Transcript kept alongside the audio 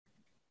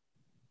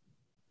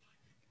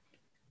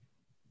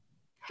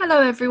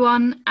Hello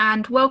everyone,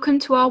 and welcome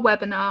to our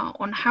webinar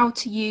on how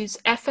to use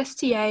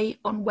FSTA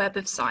on Web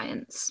of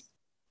Science.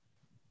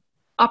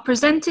 Our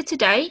presenter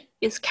today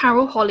is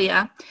Carol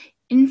Hollier,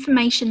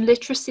 Information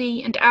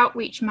Literacy and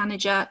Outreach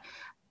Manager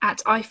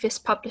at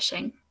IFIS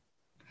Publishing.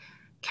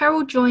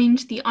 Carol joined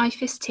the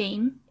IFIS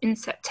team in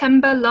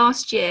September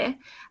last year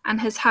and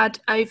has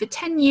had over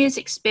 10 years'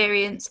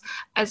 experience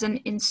as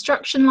an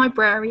instruction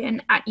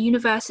librarian at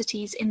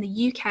universities in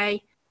the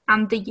UK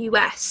and the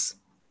US.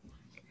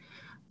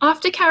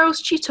 After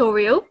Carol's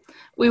tutorial,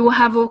 we will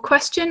have a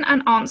question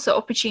and answer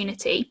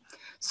opportunity.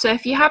 So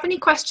if you have any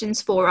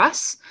questions for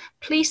us,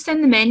 please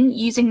send them in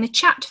using the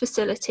chat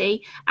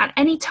facility at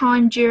any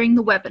time during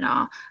the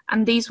webinar,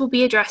 and these will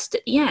be addressed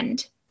at the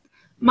end.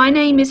 My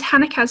name is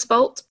Hannah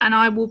Casbolt, and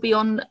I will be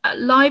on a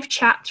live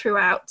chat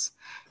throughout.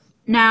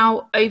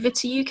 Now, over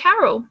to you,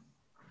 Carol.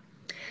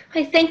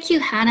 Hi, thank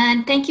you, Hannah,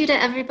 and thank you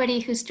to everybody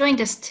who's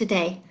joined us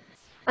today.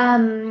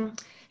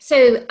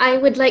 So I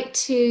would like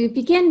to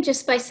begin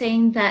just by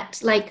saying that,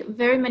 like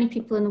very many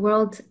people in the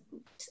world,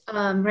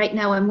 right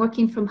now I'm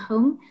working from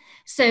home,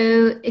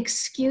 so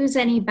excuse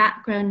any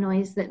background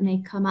noise that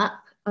may come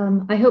up.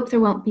 I hope there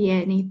won't be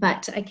any,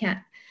 but I can't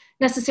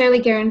necessarily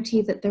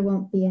guarantee that there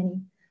won't be any.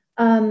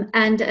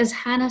 And as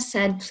Hannah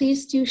said,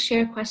 please do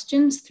share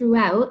questions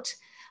throughout,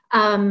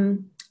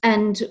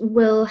 and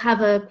we'll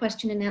have a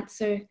question and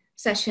answer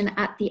session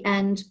at the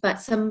end, but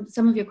some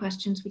of your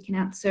questions we can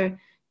answer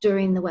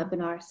during the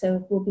webinar,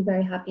 so we'll be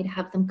very happy to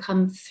have them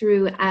come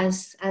through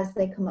as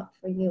they come up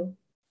for you.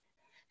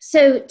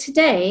 So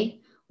today,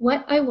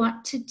 what I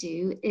want to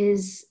do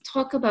is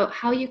talk about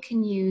how you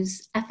can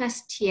use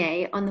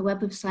FSTA on the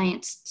Web of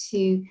Science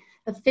to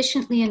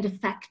efficiently and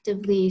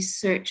effectively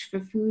search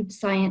for food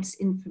science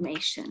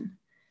information.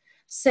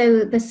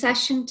 So the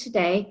session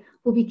today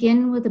will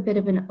begin with a bit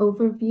of an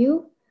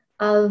overview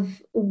of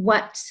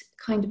what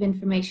kind of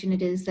information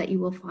it is that you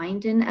will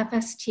find in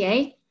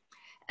FSTA.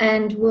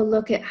 And we'll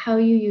look at how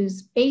you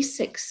use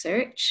basic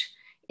search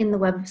in the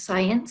Web of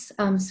Science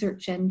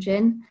search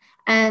engine.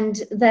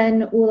 And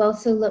then we'll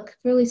also look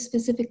really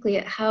specifically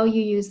at how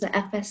you use the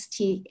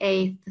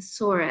FSTA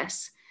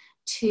thesaurus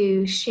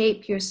to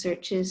shape your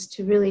searches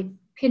to really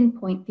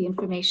pinpoint the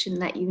information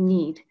that you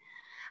need.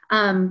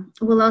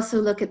 We'll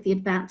also look at the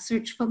advanced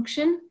search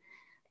function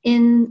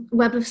in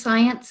Web of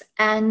Science,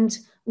 and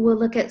we'll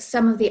look at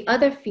some of the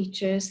other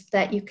features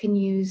that you can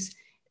use,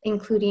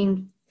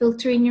 including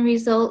filtering your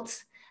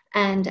results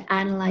and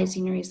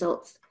analyzing your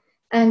results.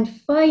 And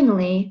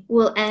finally,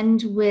 we'll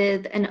end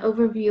with an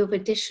overview of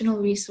additional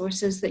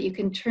resources that you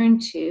can turn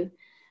to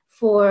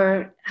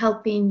for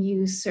helping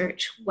you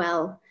search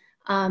well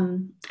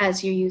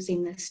as you're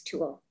using this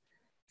tool.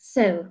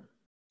 So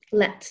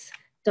let's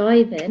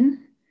dive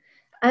in.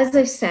 As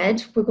I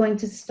said, we're going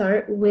to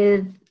start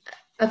with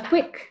a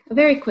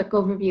very quick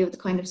overview of the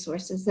kind of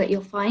sources that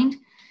you'll find.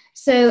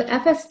 So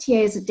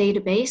FSTA is a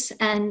database,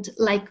 and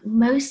like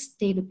most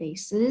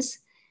databases,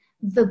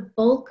 the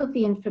bulk of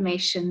the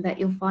information that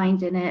you'll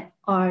find in it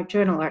are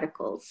journal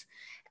articles.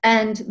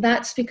 And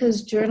that's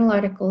because journal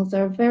articles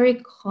are a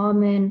very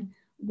common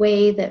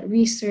way that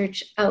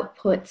research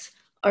outputs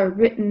are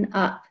written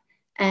up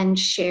and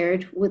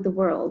shared with the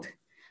world.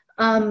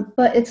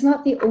 But it's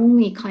not the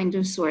only kind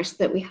of source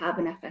that we have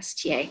in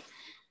FSTA.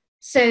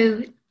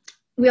 So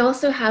we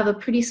also have a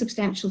pretty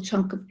substantial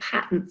chunk of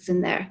patents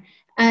in there.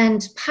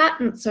 And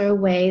patents are a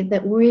way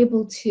that we're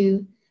able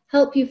to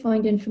help you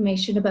find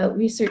information about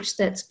research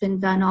that's been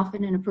done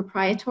often in a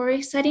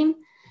proprietary setting.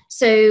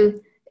 So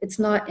it's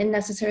not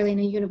necessarily in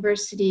a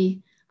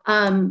university,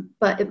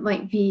 but it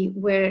might be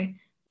where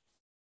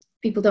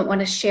people don't want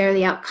to share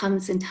the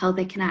outcomes until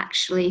they can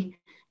actually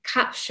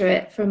capture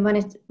it for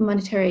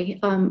monetary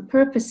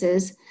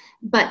purposes,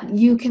 but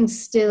you can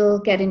still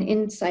get an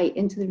insight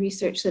into the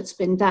research that's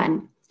been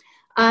done.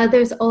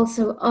 There's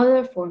also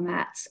other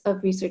formats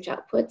of research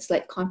outputs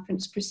like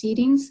conference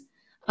proceedings,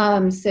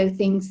 so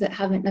things that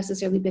haven't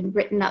necessarily been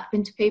written up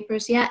into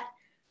papers yet,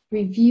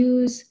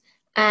 reviews,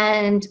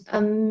 and a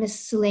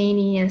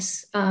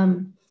miscellaneous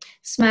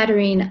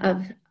smattering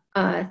of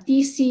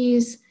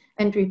theses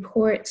and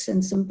reports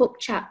and some book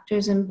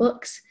chapters and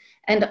books,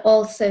 and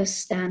also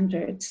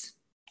standards.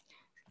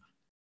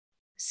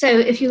 So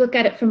if you look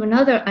at it from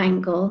another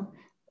angle,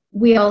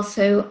 we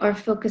also are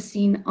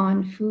focusing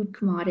on food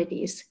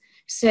commodities.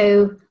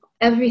 So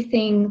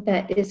everything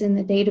that is in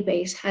the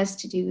database has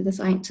to do with the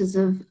sciences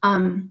of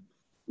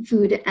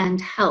food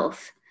and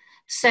health.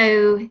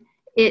 So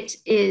it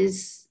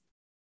is,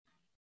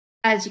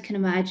 as you can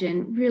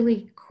imagine,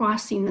 really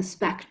crossing the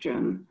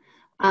spectrum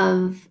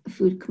of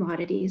food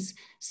commodities,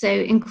 so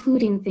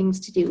including things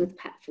to do with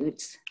pet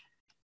foods.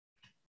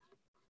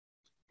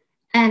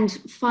 And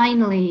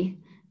finally,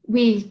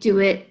 we do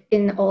it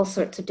in all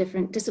sorts of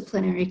different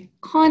disciplinary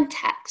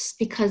contexts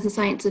because the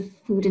sciences of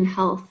food and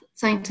health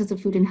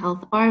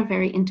are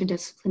very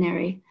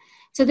interdisciplinary.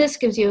 So this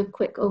gives you a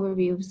quick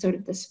overview of sort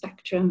of the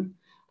spectrum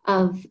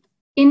of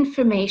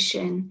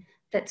information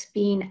that's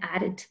being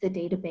added to the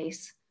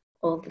database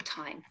all the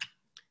time.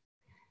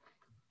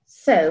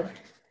 So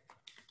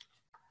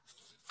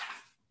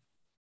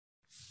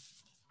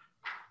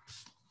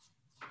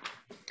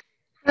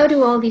how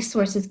do all these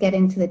sources get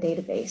into the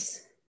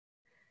database?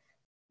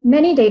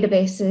 Many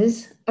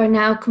databases are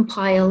now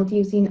compiled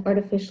using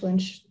artificial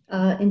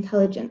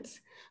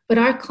intelligence, but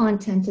our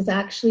content is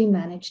actually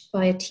managed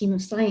by a team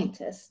of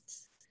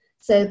scientists.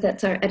 So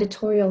that's our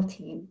editorial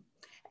team.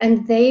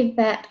 And they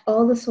vet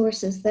all the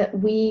sources that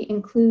we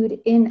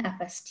include in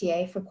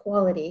FSTA for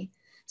quality.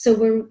 So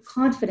we're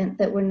confident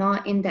that we're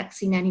not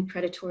indexing any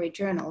predatory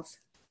journals.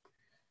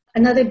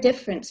 Another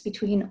difference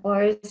between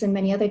ours and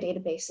many other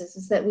databases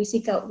is that we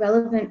seek out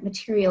relevant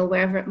material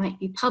wherever it might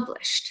be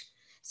published.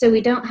 So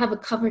we don't have a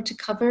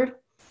cover-to-cover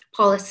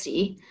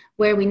policy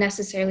where we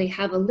necessarily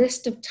have a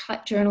list of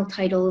journal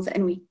titles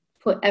and we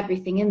put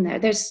everything in there.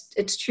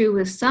 It's true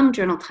with some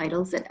journal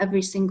titles that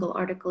every single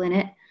article in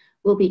it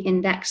will be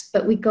indexed,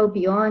 but we go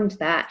beyond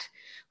that,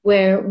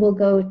 where we'll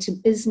go to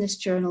business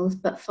journals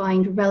but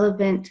find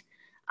relevant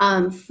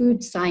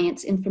food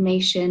science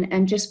information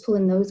and just pull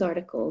in those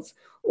articles,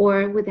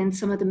 or within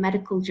some of the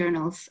medical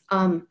journals.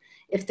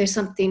 If there's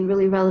something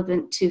really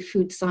relevant to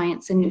food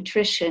science and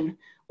nutrition,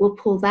 we'll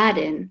pull that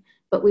in,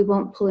 but we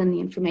won't pull in the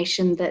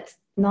information that's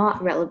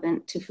not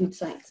relevant to food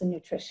science and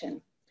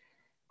nutrition.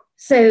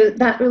 So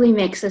that really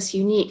makes us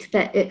unique,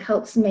 that it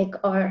helps make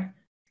our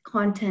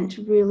content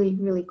really,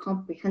 really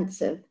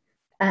comprehensive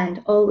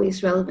and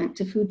always relevant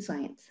to food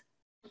science.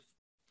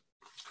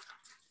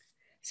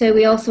 So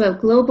we also have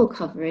global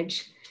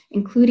coverage,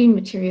 including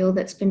material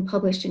that's been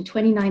published in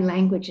 29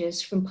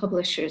 languages from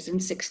publishers in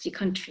 60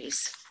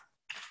 countries.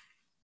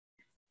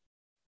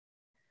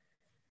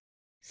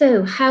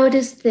 So how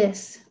does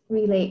this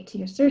relate to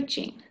your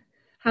searching?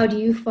 How do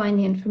you find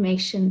the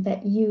information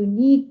that you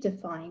need to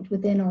find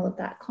within all of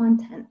that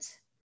content?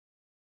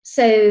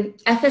 So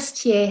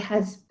FSTA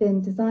has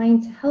been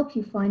designed to help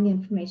you find the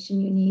information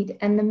you need.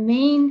 And the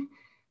main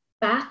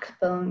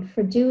backbone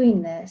for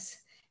doing this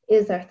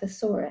is our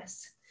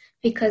thesaurus,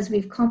 because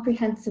we've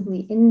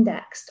comprehensively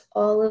indexed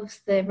all of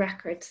the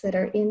records that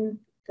are in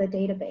the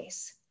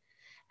database.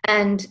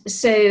 And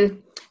so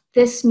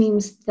this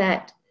means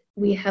that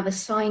we have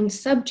assigned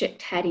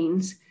subject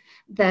headings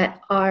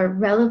that are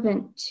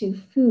relevant to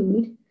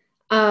food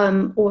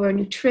or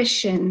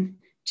nutrition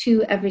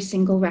to every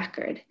single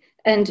record.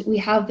 And we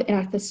have in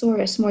our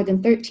thesaurus more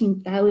than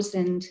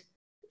 13,000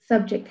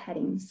 subject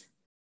headings.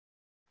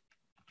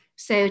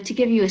 So to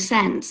give you a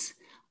sense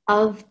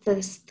of the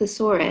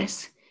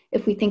thesaurus,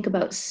 if we think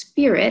about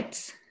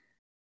spirits,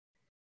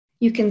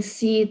 you can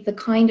see the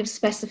kind of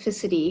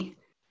specificity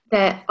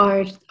that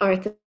our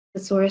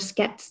thesaurus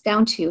gets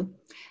down to.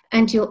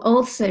 And you'll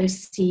also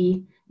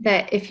see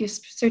that if you're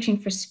searching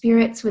for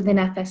spirits within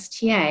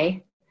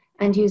FSTA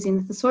and using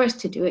the thesaurus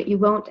to do it, you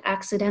won't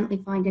accidentally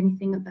find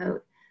anything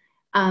about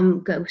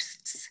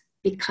ghosts,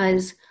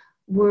 because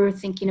we're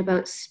thinking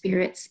about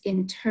spirits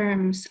in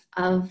terms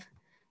of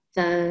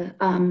the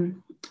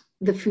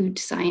food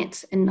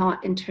science and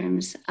not in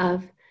terms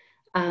of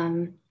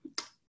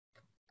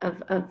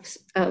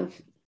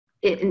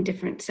it in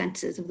different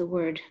senses of the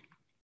word.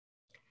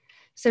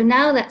 So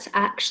now let's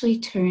actually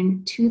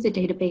turn to the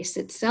database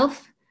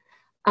itself.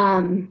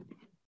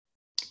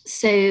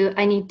 So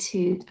I need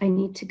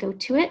to go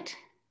to it,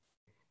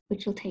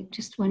 which will take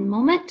just one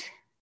moment.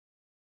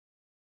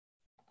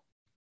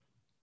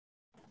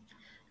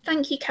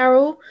 Thank you,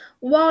 Carol.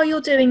 While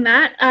you're doing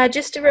that,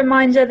 just a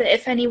reminder that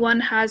if anyone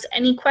has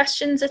any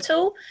questions at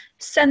all,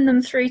 send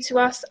them through to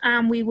us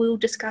and we will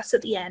discuss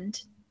at the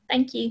end.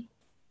 Thank you.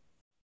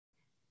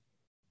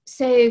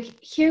 So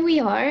here we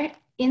are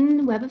in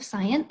the Web of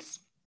Science.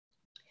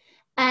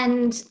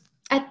 And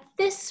at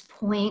this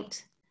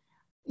point,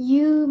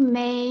 you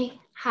may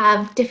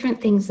have different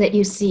things that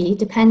you see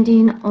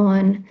depending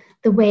on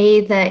the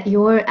way that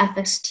your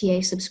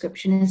FSTA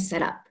subscription is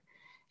set up.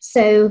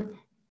 So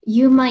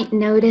you might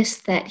notice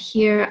that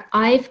here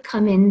I've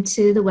come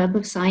into the Web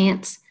of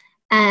Science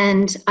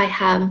and I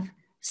have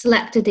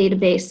selected a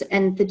database,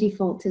 and the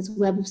default is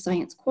Web of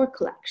Science Core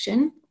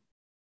Collection.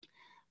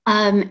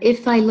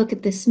 If I look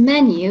at this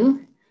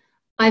menu,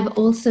 I've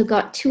also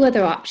got two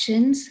other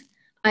options.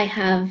 I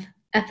have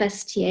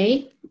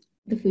FSTA,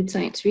 the Food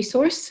Science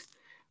Resource,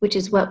 which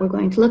is what we're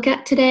going to look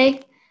at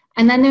today.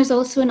 And then there's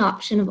also an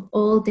option of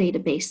all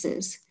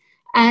databases.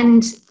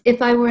 And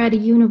if I were at a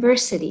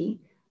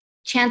university,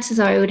 chances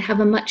are I would have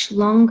a much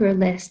longer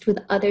list with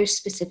other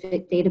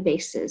specific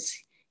databases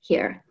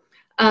here.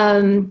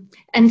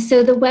 And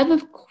so the Web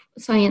of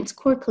Science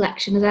Core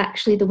Collection is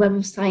actually the Web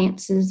of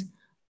Science's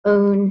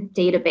own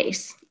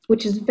database,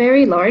 which is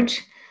very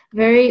large,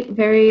 very,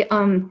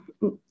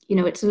 you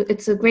know,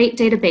 it's a great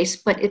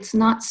database, but it's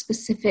not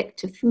specific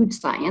to food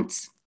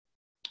science.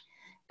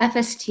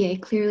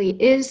 FSTA clearly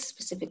is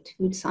specific to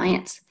food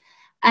science.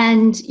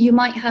 And you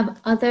might have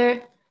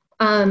other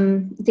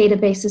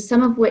databases,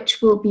 some of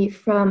which will be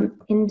from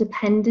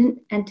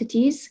independent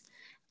entities,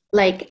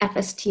 like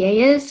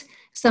FSTA is,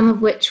 some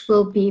of which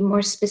will be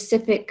more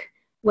specific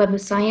Web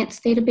of Science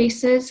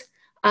databases.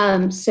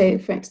 So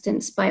for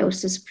instance,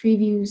 Biosis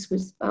Previews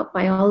was about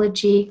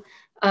biology,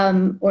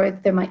 or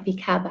there might be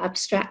CAB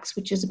Abstracts,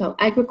 which is about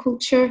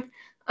agriculture.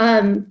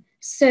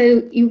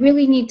 So you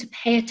really need to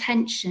pay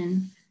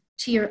attention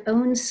to your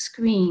own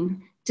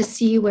screen to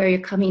see where you're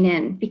coming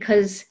in,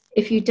 because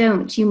if you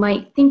don't, you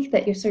might think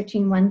that you're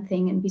searching one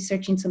thing and be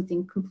searching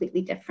something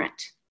completely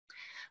different.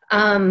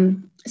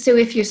 So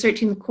if you're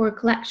searching the core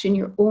collection,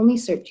 you're only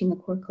searching the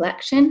core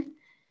collection.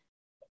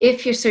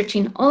 If you're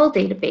searching all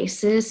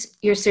databases,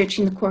 you're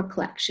searching the core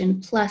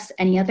collection plus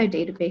any other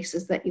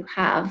databases that you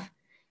have.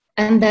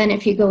 And then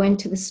if you go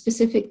into the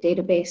specific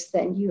database,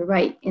 then you're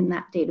right in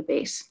that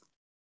database.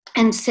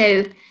 And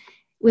so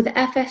with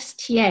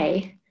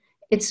FSTA,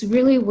 it's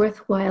really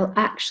worthwhile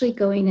actually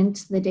going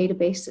into the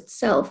database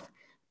itself,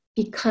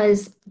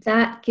 because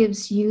that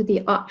gives you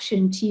the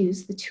option to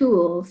use the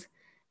tools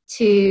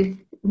to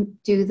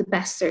do the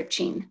best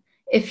searching.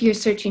 If you're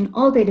searching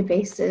all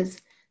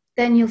databases,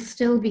 then you'll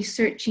still be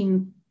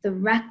searching the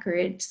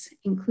records,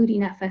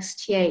 including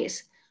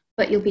FSTAs,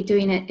 but you'll be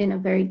doing it in a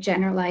very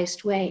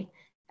generalized way,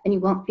 and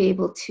you won't be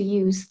able to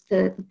use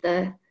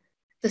the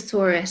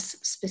thesaurus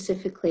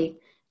specifically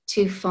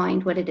to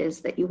find what it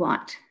is that you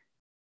want.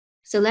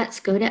 So let's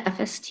go to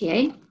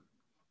FSTA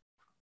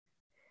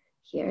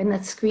here, and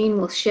the screen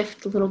will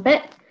shift a little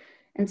bit.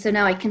 And so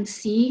now I can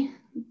see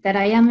that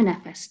I am in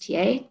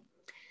FSTA,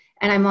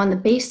 and I'm on the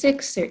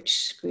basic search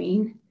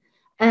screen.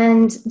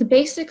 And the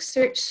basic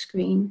search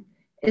screen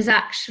is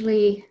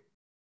actually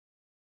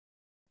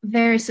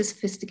very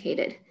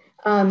sophisticated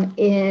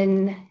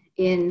in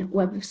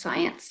Web of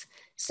Science.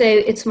 So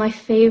it's my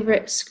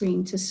favorite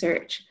screen to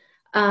search.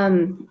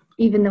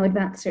 Even though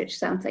advanced search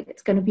sounds like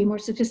it's going to be more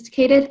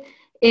sophisticated,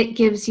 it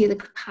gives you the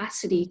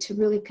capacity to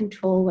really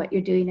control what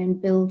you're doing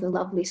and build a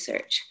lovely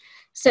search.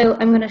 So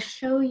I'm going to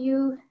show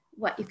you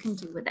what you can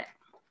do with it.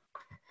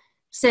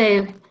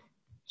 So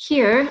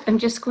here, I'm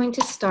just going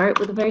to start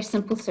with a very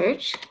simple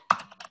search,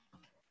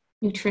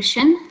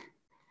 nutrition.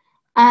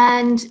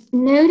 And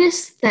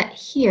notice that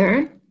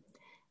here,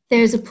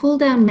 there's a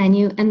pull-down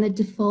menu and the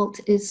default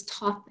is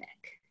topic.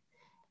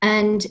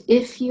 And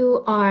if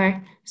you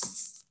are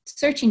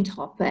searching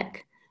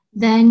topic,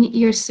 then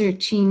you're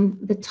searching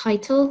the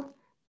title,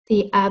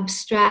 the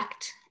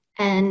abstract,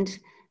 and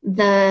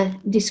the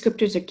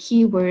descriptors or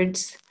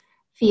keywords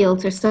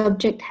fields or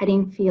subject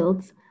heading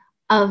fields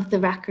of the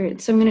record.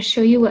 So I'm going to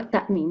show you what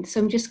that means. So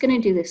I'm just going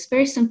to do this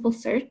very simple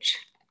search.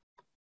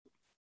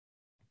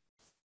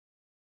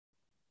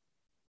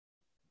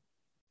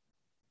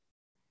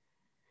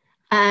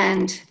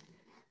 And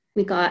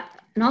we got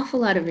an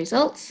awful lot of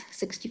results,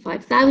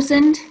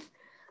 65,000.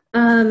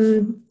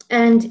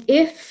 And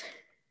if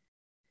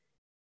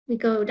we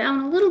go down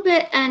a little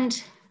bit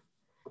and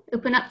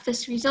open up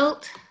this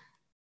result,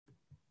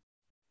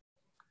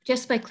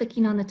 just by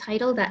clicking on the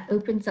title, that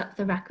opens up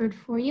the record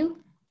for you.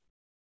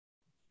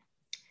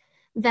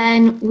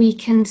 Then we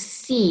can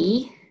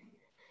see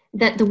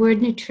that the word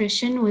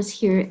nutrition was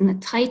here in the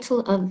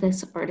title of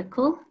this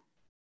article.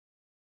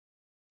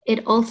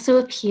 It also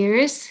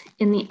appears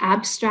in the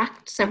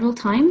abstract several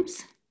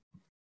times.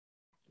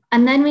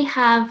 And then we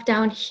have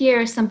down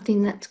here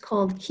something that's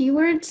called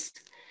keywords.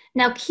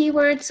 Now,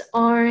 keywords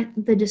are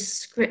the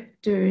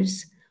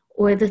descriptors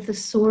or the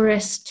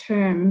thesaurus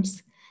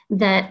terms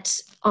that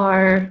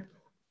are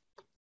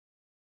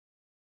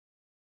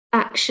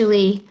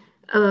actually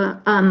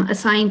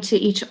assigned to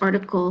each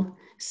article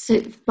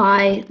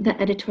by the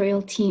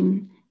editorial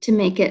team to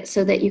make it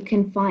so that you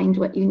can find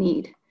what you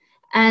need.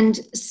 And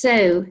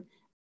so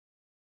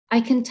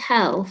I can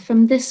tell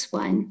from this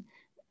one,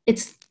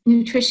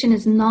 nutrition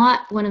is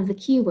not one of the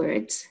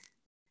keywords.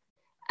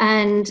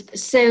 And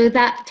so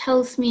that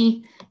tells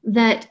me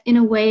that in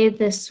a way,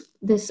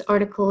 this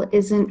article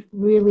isn't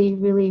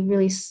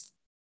really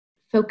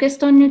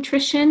focused on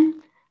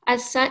nutrition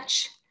as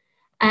such.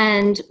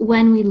 And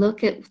when we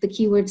look at the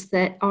keywords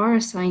that are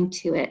assigned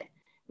to it,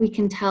 we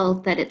can tell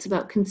that it's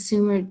about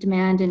consumer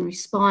demand and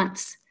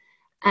response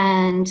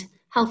and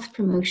health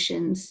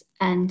promotions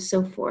and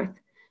so forth.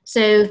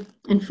 So,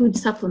 and food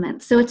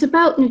supplements. So it's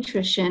about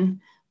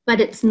nutrition, but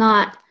it's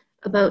not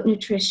about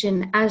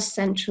nutrition as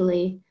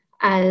centrally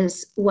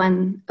as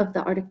one of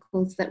the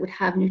articles that would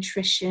have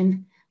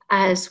nutrition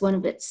as one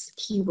of its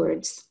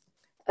keywords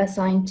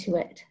assigned to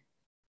it.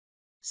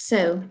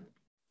 So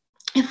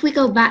if we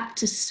go back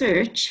to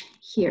search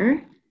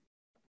here,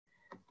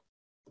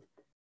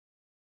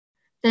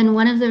 then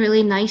one of the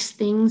really nice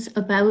things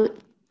about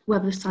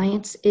Web of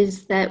Science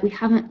is that we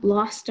haven't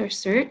lost our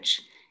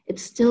search.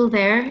 It's still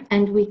there,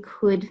 and we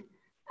could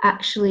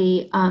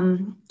actually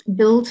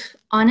build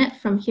on it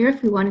from here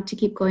if we wanted to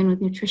keep going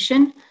with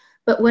nutrition.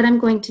 But what I'm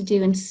going to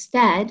do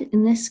instead,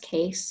 in this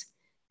case,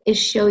 is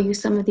show you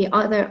some of the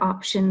other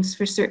options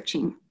for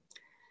searching.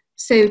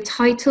 So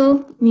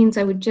title means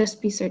I would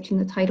just be searching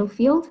the title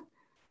field.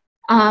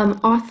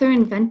 Author,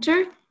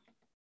 inventor,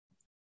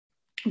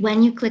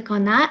 when you click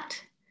on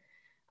that,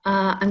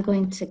 I'm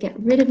going to get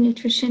rid of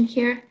nutrition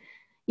here.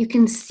 You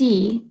can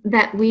see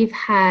that we've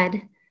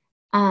had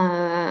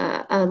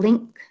a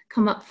link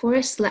come up for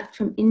us, select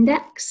from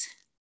index.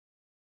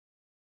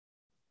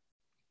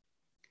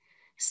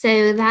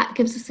 So that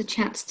gives us a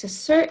chance to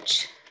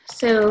search.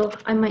 So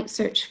I might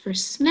search for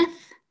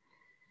Smith.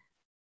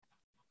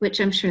 which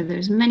I'm sure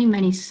there's many,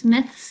 many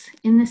Smiths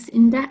in this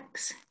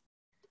index,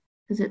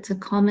 because it's a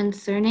common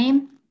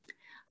surname.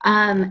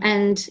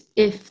 And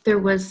if there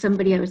was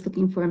somebody I was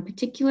looking for in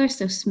particular,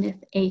 so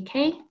Smith AK,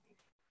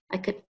 I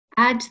could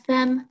add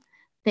them.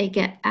 They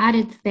get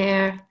added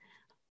there.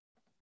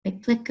 I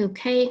click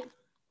OK.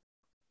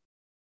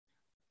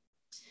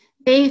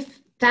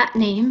 That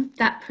name,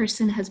 that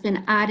person has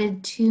been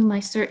added to my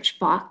search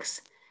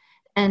box.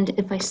 And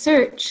if I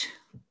search,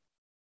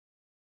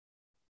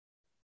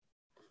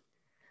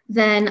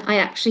 then I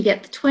actually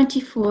get the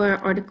 24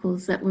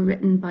 articles that were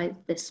written by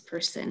this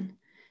person.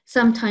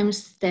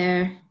 Sometimes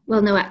they're,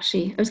 well, no,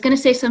 actually, I was going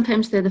to say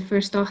sometimes they're the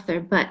first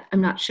author, but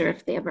I'm not sure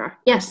if they ever are.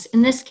 Yes,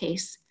 in this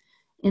case,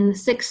 in the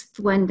 6th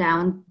one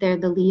down, they're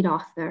the lead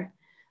author,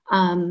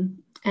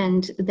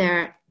 and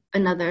they're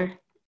another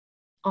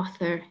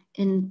author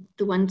in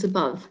the ones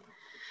above.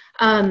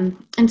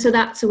 And so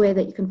that's a way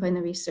that you can find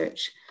the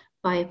research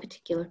by a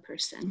particular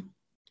person.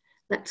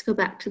 Let's go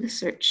back to the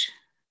search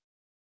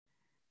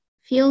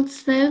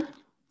fields though.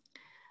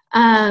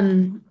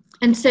 And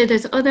so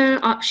there's other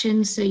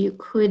options. So you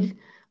could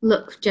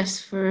look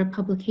just for a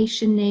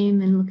publication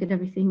name and look at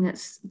everything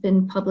that's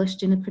been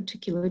published in a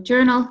particular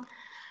journal.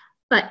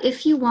 But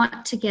if you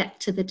want to get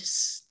to the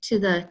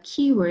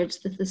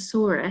keywords, the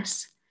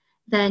thesaurus,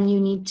 then you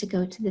need to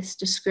go to this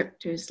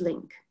descriptors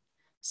link.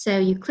 So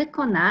you click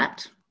on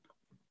that.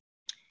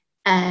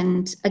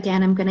 And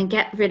again, I'm going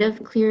to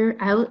clear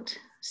out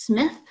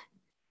Smith.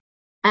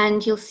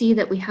 And you'll see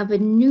that we have a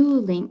new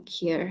link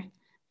here,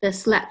 the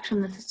select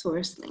from the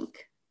thesaurus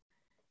link.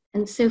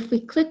 And so if we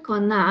click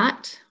on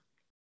that,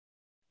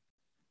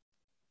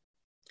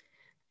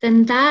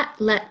 then that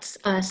lets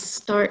us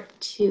start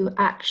to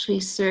actually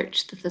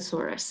search the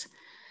thesaurus.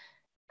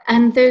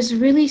 And there's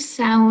really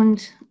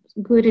sound,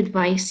 good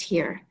advice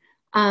here,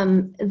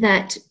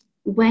 that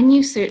when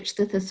you search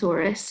the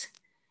thesaurus,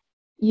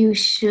 you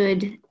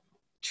should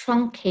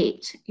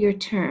truncate your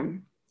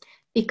term,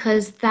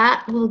 because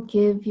that will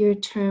give your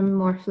term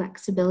more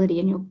flexibility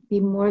and you'll be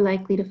more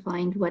likely to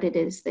find what it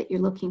is that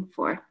you're looking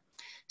for.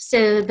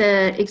 So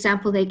the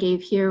example they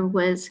gave here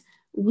was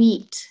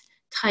wheat,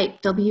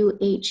 type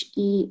W-H-E-A-T,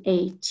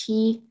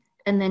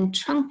 and then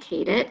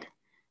truncate it.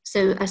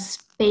 So a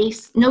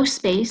space, no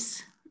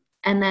space,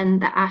 and then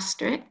the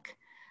asterisk.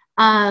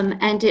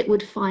 And it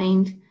would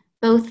find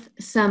both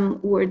some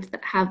words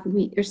that have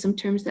wheat, or some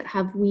terms that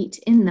have wheat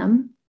in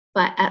them,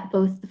 but at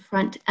both the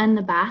front and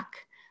the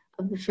back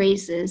of the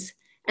phrases,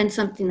 and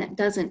something that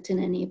doesn't in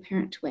any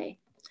apparent way.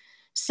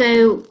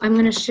 So I'm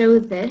going to show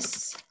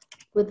this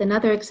with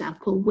another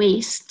example,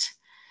 waste.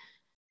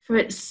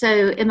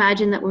 So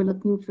imagine that we're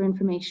looking for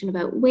information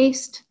about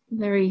waste,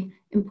 very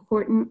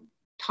important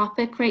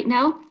topic right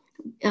now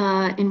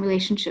in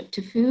relationship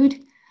to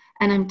food,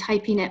 and I'm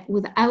typing it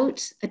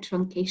without a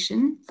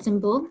truncation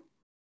symbol.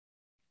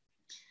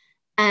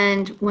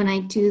 And when I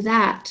do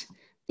that,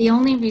 the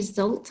only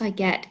result I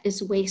get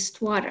is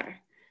wastewater,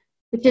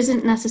 which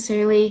isn't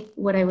necessarily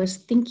what I was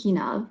thinking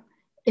of.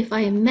 If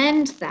I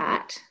amend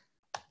that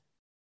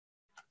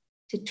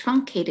to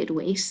truncated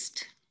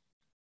waste,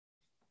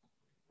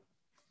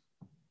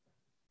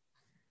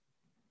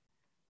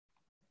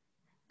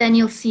 then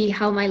you'll see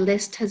how my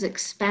list has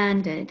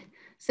expanded.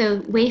 So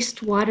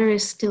wastewater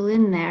is still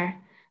in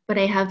there, but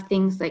I have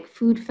things like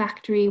food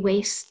factory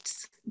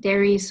wastes,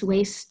 dairies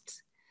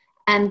wastes,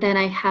 and then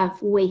I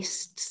have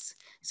wastes.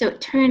 So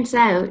it turns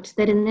out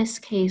that in this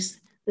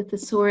case, the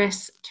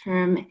thesaurus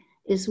term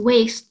is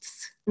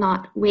wastes,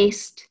 not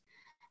waste,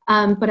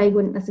 but I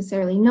wouldn't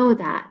necessarily know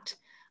that.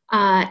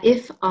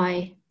 If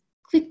I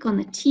click on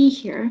the T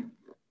here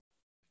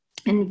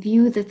and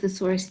view the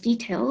thesaurus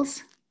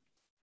details,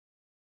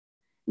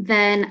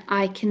 then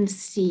I can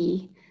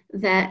see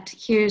that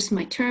here's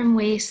my term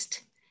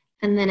waste,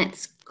 and then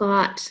it's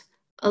got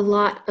a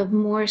lot of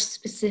more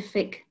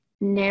specific,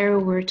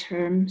 narrower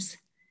terms.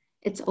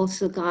 It's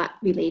also got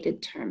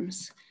related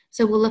terms.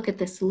 So we'll look at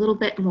this a little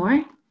bit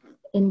more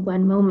in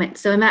one moment.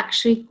 So I'm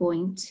actually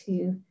going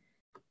to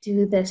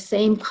do the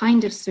same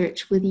kind of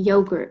search with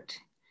yogurt.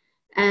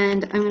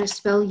 And I'm going to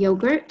spell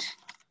yogurt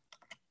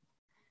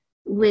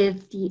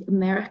with the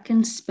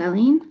American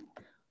spelling,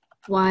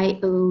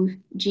 Y-O-G-U-R-T,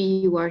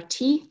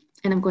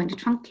 and I'm going to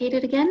truncate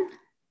it again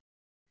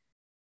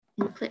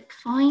and click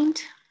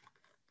find.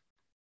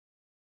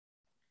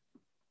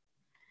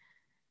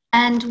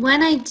 And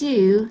when I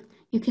do,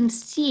 you can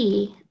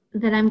see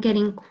that I'm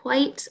getting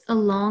quite a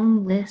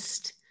long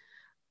list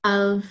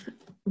of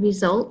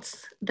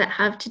results that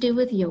have to do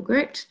with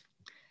yogurt.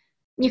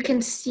 You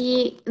can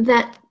see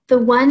that the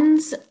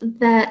ones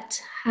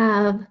that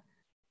have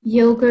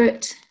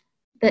yogurt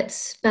that's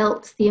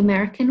spelt the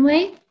American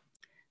way,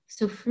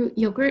 so fruit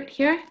yogurt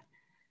here,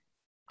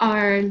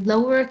 are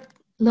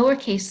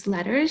lowercase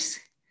letters,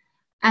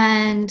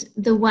 and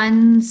the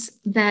ones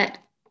that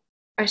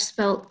are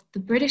spelt the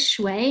British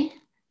way,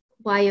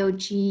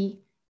 Y-O-G-H-U-R-T,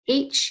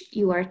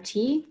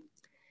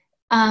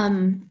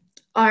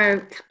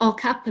 are all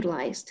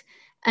capitalized.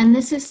 And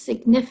this is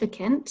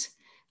significant.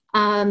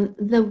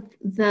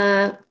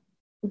 The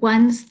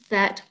ones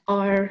that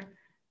are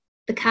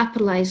the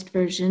capitalized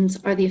versions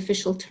are the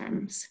official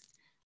terms.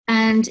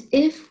 And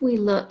if we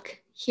look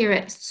here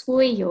at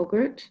soy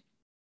yogurt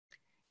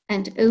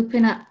and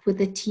open up with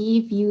the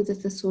T, view the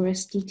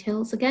thesaurus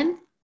details again,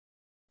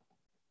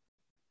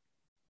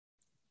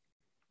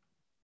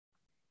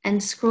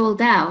 and scroll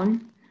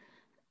down,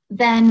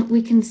 then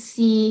we can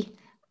see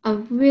a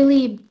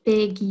really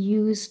big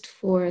used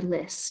for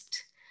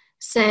list.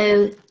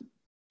 So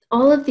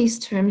all of these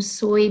terms,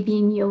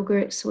 soybean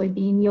yogurt,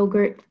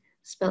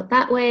 spelled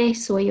that way,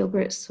 soy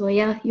yogurt,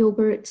 soya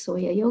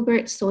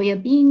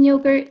bean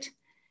yogurt,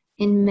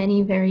 in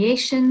many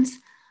variations,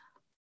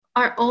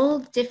 are all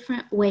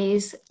different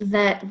ways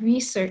that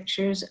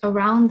researchers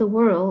around the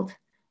world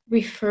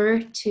refer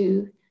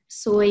to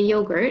soy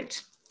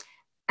yogurt.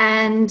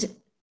 And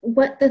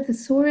what the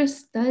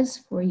thesaurus does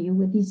for you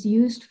with these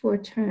used for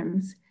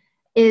terms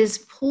is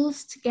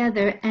pulls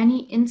together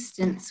any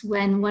instance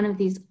when one of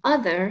these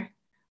other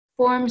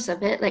forms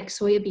of it, like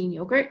soybean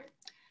yogurt,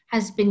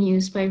 has been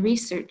used by a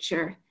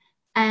researcher,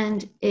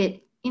 and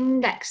it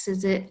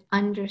indexes it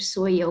under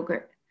soy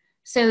yogurt.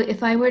 So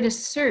if I were to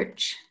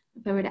search,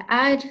 if I were to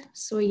add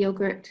soy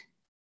yogurt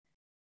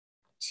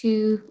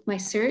to my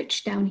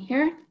search down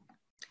here,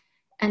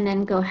 and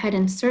then go ahead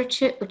and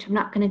search it, which I'm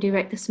not going to do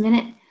right this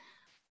minute,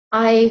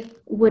 I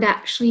would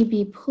actually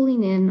be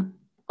pulling in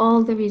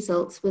all the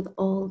results with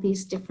all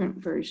these different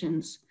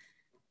versions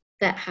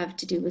that have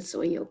to do with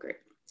soy yogurt.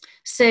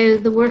 So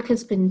the work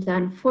has been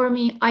done for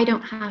me. I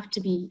don't have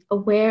to be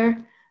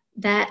aware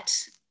that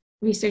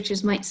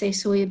researchers might say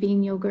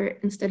soybean yogurt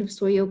instead of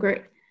soy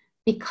yogurt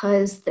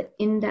because the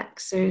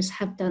indexers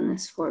have done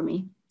this for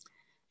me.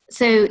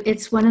 So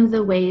it's one of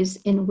the ways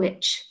in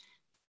which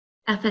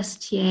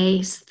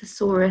FSTA's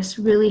thesaurus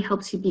really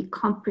helps you be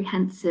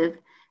comprehensive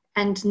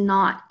and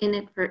not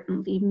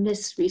inadvertently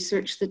miss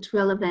research that's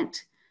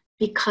relevant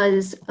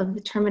because of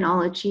the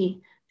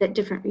terminology that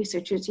different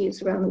researchers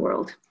use around the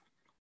world.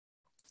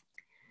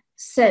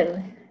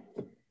 So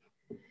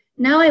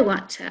now I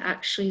want to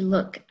actually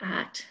look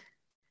at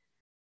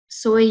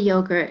soy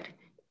yogurt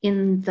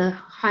in the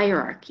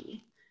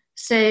hierarchy.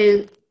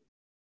 So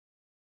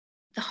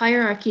the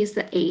hierarchy is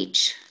the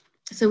H.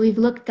 So we've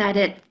looked at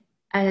it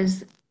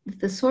as the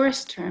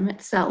thesaurus term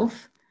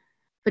itself,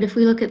 but if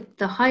we look at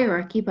the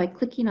hierarchy by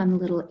clicking on the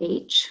little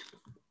H,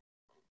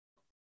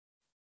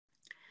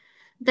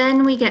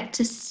 then we get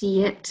to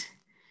see it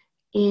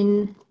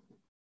in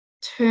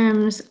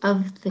terms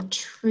of the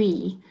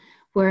tree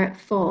where it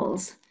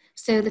falls.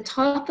 So the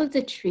top of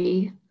the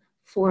tree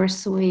for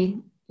soy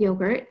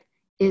yogurt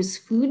is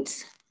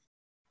foods.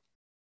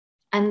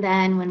 And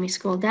then when we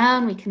scroll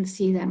down, we can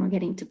see then we're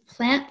getting to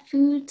plant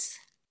foods.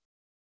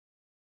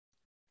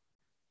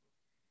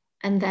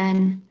 And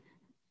then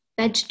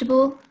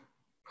vegetable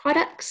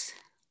products,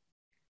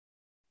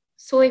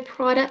 soy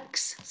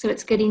products. So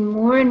it's getting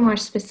more and more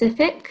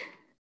specific.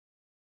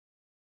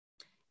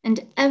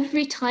 And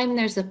every time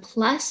there's a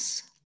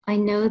plus, I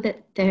know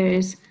that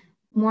there's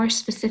more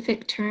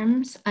specific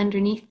terms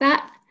underneath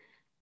that.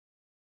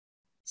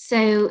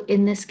 So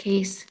in this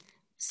case,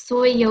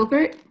 soy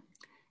yogurt,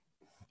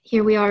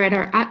 here we are at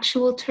our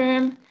actual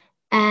term,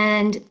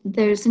 and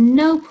there's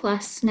no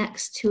plus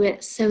next to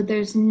it, so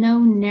there's no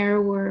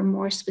narrower,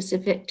 more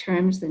specific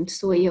terms than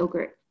soy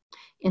yogurt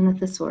in the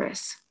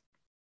thesaurus.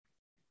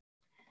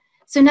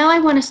 So now I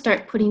want to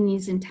start putting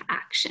these into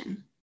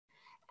action.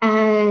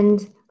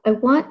 And I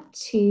want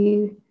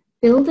to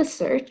build a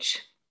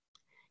search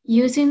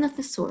using the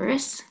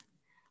thesaurus.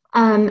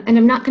 And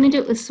I'm not going to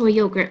do it with soy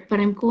yogurt, but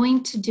I'm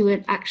going to do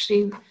it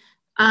actually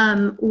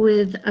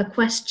with a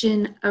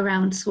question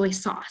around soy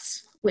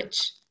sauce,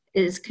 which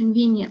is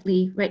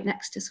conveniently right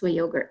next to soy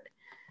yogurt.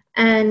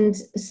 And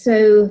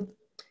so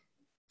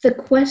the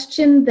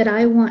question that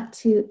I want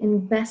to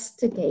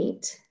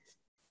investigate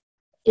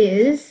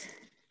is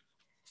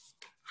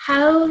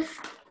how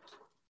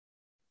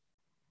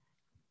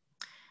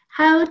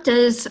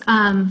does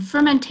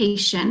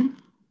fermentation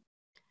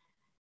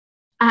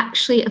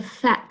actually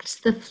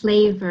affect the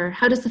flavor?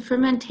 How does the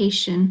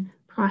fermentation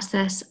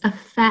process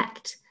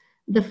affect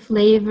the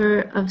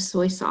flavor of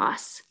soy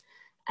sauce?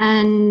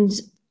 And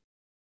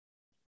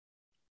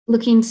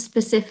looking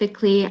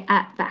specifically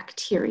at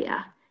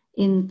bacteria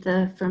in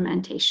the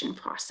fermentation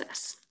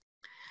process.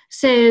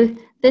 So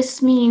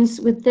this means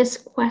with this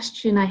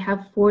question, I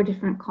have 4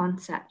 different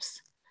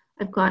concepts.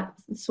 I've got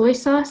the soy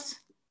sauce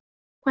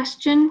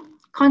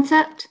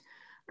concept.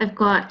 I've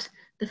got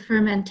the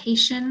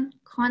fermentation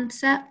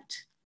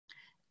concept.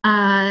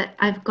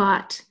 I've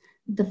got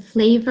the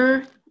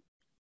flavor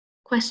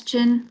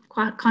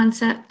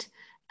concept,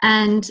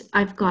 and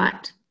I've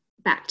got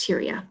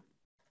bacteria.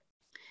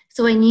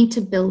 So I need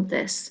to build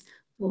this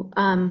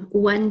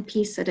one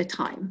piece at a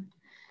time.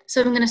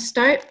 So I'm going to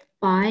start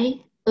by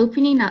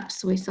opening up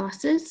soy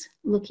sauces,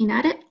 looking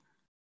at it.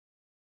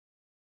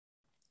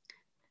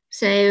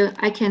 So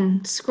I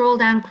can scroll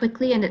down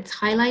quickly and it's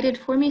highlighted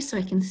for me so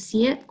I can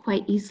see it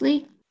quite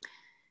easily.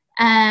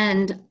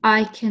 And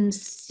I can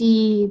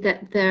see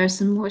that there are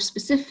some more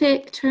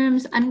specific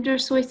terms under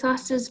soy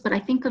sauces, but I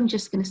think I'm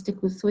just going to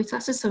stick with soy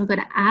sauces. So I'm going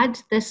to add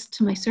this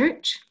to my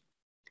search.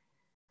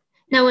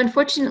 Now,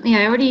 unfortunately,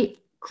 I already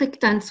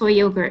clicked on soy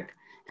yogurt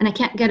and I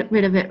can't get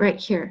rid of it right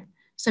here.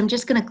 So I'm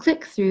just going to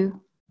click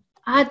through,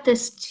 add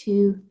this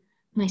to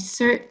my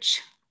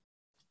search.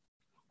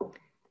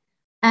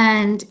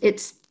 And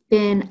it's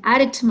been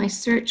added to my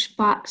search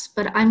box,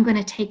 but I'm going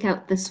to take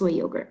out the soy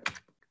yogurt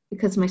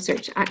because my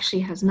search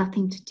actually has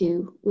nothing to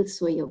do with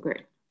soy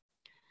yogurt.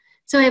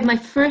 So I have my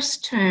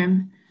first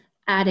term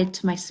added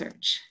to my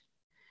search,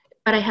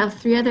 but I have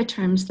 3 other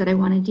terms that I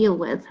want to deal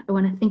with. I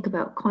want to think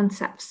about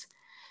concepts.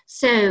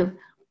 So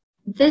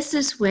this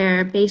is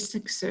where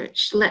basic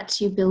search lets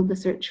you build the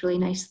search really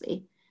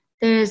nicely.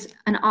 There's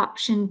an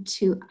option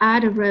to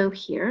add a row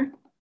here.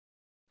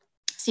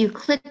 So you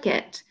click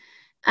it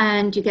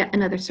and you get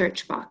another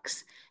search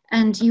box.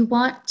 And you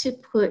want to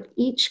put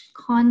each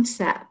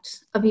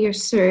concept of your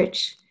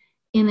search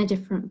in a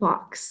different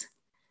box.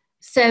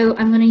 So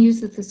I'm going to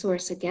use the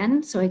thesaurus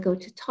again. So I go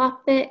to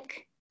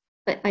topic,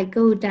 but I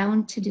go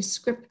down to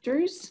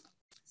descriptors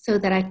so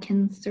that I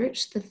can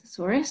search the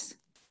thesaurus.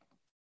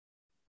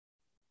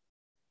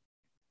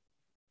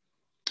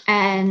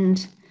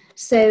 And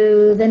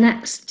so the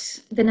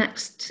next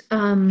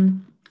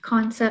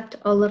concept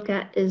I'll look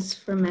at is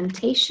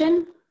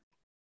fermentation.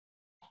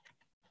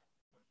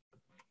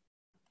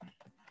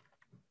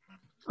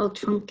 I'll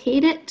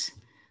truncate it.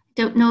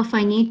 Don't know if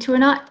I need to or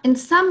not. In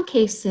some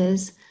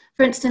cases,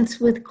 for instance,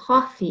 with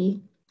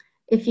coffee,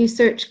 if you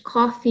search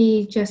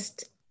coffee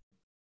just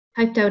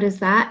typed out as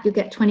that, you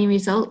get 20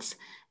 results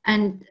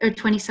or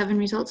 27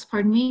 results,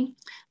 pardon me.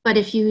 But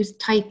if you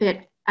type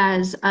it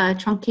as a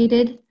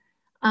truncated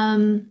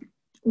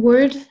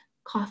word,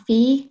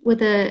 coffee,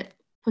 with a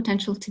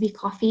potential to be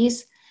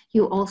coffees,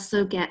 you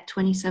also get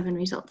 27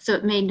 results. So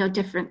it made no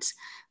difference,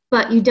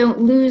 but you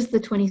don't lose the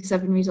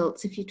 27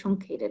 results if you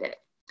truncated it.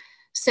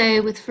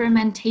 So with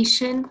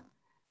fermentation,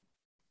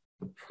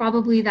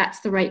 probably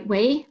that's the right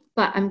way,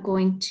 but I'm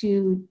going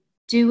to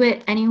do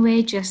it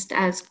anyway, just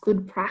as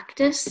good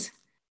practice.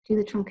 Do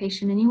the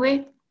truncation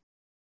anyway.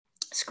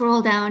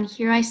 Scroll down,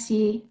 here I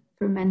see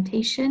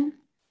fermentation.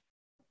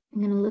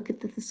 I'm going to look at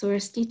the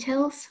thesaurus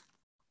details.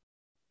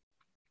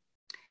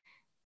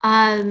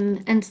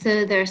 And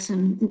so there are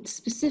some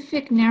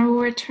specific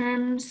narrower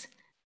terms.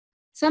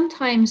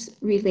 Sometimes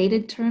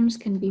related terms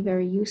can be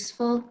very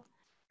useful.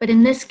 But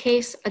in this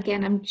case,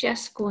 again, I'm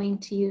just going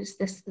to use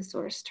this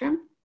thesaurus term.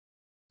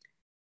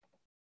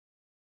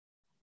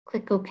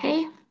 Click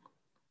OK.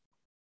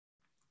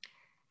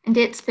 And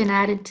it's been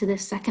added to the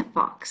second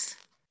box.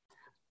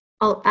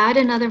 I'll add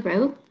another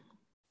row.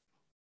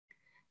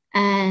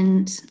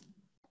 And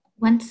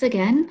once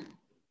again,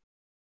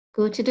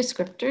 go to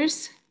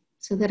descriptors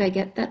so that I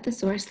get that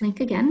thesaurus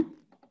link again.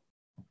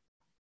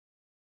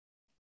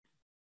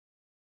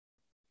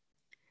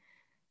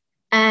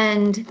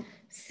 And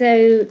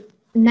so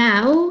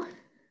now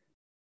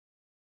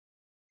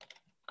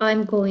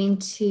I'm going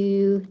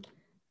to,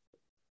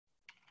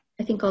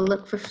 I think I'll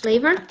look for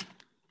flavor.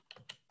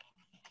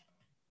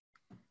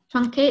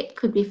 Truncate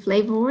could be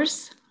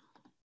flavors.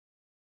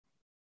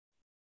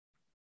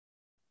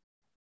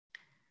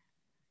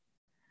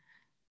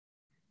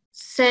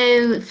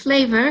 So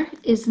flavor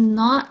is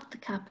not the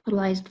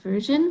capitalized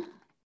version.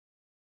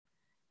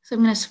 So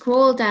I'm going to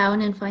scroll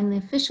down and find the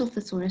official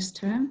thesaurus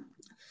term,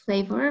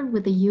 flavor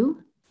with a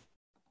U.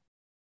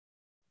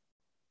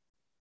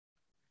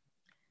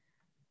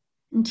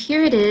 And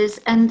here it is,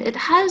 and it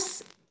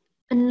has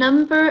a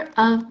number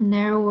of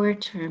narrower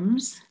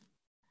terms.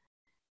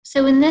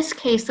 So in this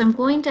case, I'm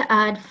going to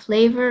add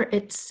flavor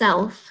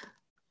itself,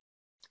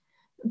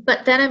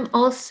 but then I'm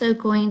also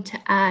going to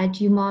add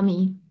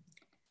umami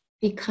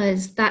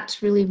because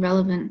that's really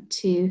relevant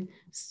to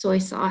soy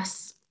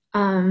sauce.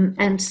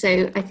 And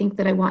so I think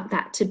that I want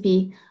that to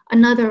be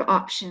another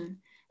option.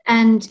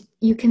 And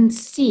you can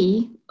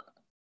see,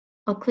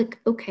 I'll click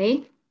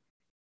OK.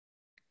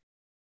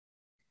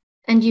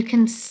 And you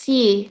can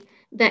see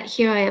that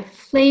here I have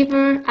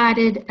flavor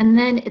added, and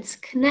then it's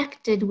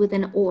connected with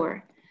an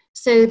OR.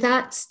 So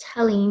that's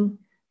telling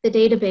the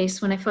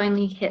database when I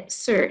finally hit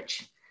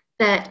search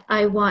that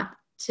I want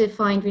to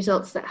find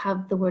results that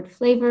have the word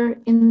flavor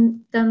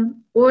in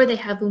them, or they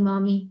have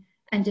umami.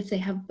 And if they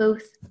have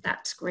both,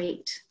 that's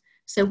great.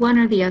 So one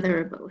or the other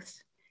or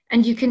both.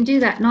 And you can do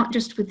that not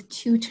just with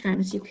 2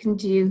 terms, you can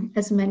do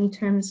as many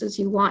terms as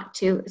you want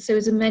to. So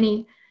as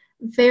many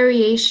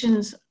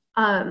variations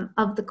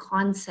of the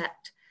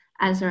concept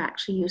as are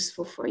actually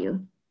useful for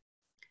you.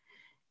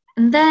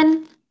 And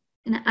then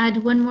I'm going to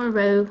add one more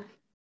row.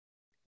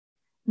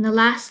 And the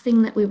last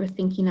thing that we were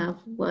thinking of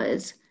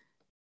was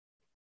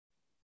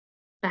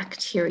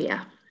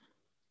bacteria.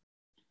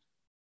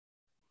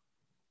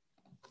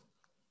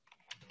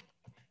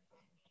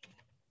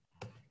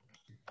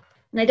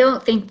 And I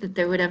don't think that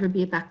there would ever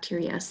be a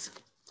bacterias,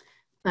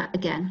 but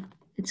again,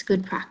 it's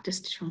good practice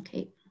to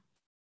truncate.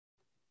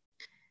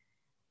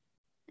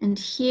 And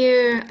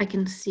here I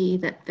can see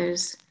that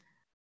there's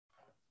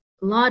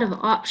a lot of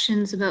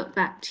options about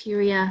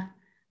bacteria.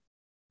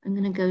 I'm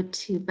going to go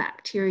to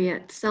bacteria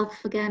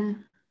itself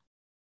again.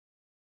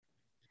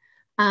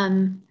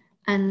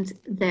 And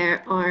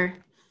there are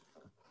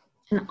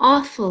an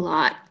awful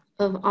lot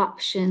of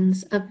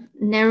options of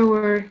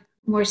narrower,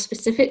 more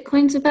specific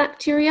kinds of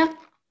bacteria.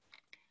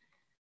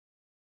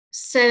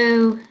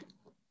 So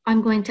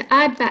I'm going to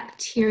add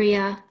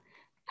bacteria,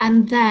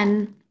 and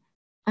then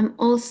I'm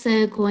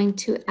also going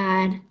to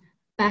add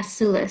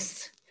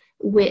bacillus,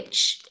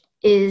 which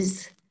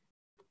is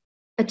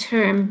a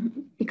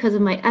term, because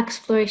of my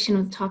exploration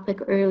of the topic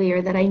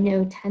earlier, that I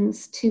know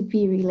tends to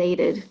be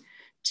related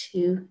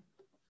to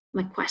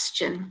my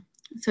question.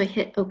 So I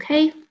hit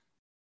OK.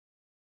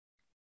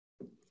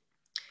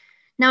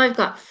 Now I've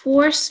got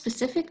 4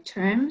 specific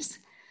terms,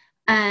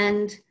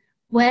 and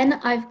when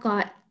I've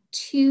got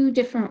 2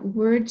 different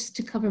words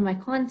to cover my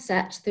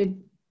concepts, they're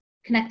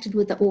connected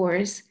with the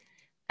ors,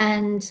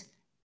 and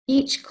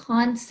each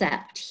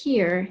concept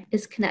here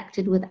is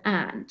connected with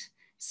and.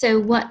 So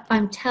what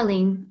I'm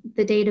telling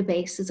the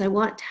database is I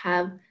want to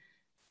have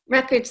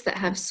records that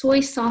have soy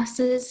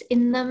sauces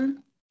in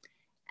them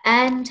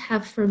and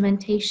have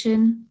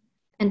fermentation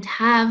and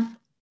have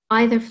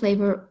either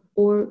flavor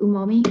or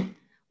umami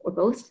or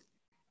both,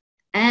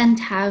 and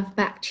have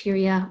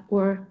bacteria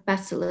or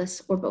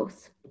bacillus or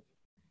both.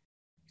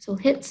 So I'll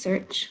hit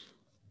search.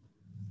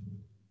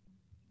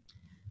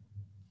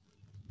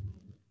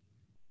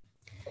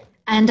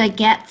 And I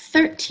get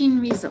 13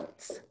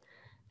 results.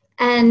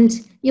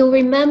 And you'll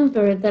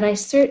remember that I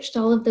searched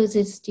all of those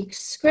as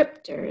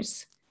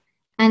descriptors.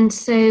 And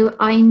so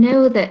I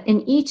know that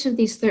in each of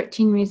these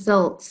 13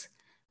 results,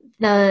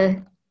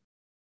 it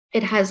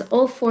has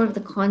all 4 of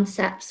the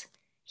concepts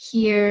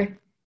here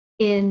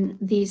in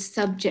these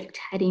subject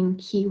heading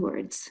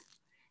keywords.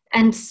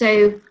 And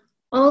so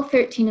all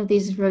 13 of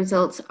these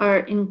results are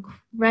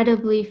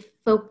incredibly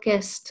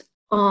focused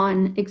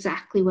on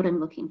exactly what I'm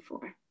looking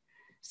for.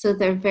 So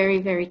they're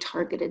very, very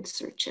targeted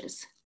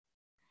searches.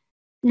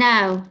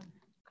 Now,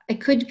 I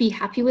could be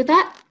happy with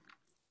that,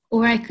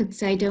 or I could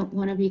say I don't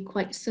want to be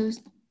quite so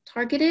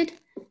targeted,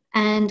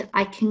 and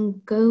I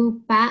can go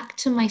back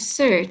to my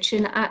search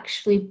and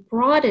actually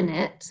broaden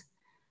it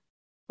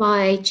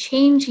by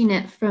changing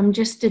it from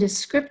just a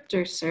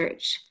descriptor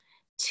search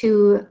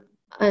to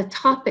a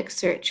topic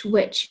search,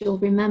 which you'll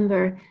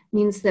remember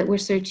means that we're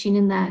searching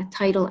in the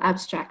title,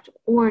 abstract,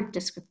 or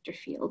descriptor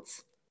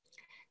fields.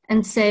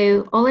 And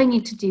so all I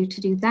need to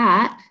do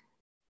that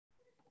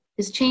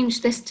is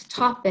change this to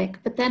topic,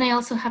 but then I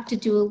also have to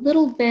do a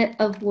little bit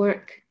of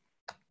work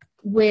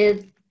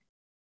with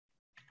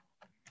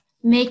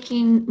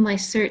making my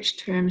search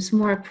terms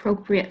more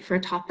appropriate for a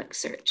topic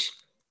search.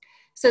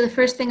 So the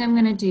first thing I'm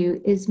going to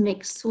do is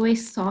make soy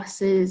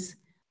sauces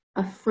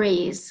a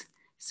phrase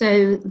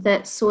so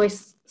that soy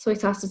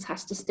sauces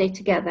has to stay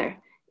together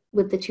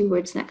with the 2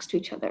 words next to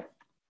each other.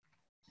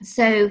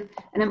 So,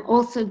 and I'm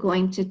also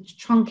going to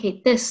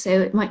truncate this so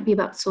it might be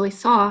about soy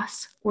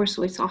sauce or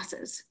soy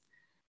sauces.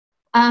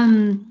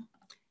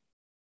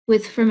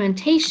 With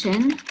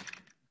fermentation,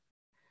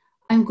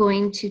 I'm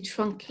going to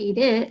truncate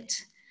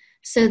it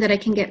so that I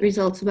can get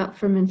results about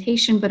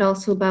fermentation, but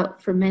also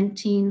about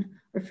fermenting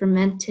or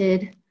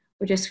fermented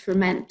or just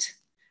ferment.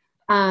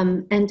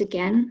 And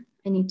again,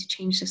 I need to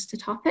change this to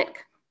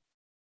topic.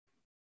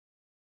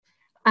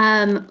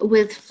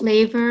 With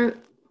flavor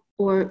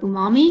or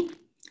umami,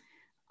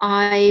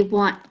 I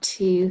want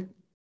to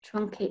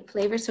truncate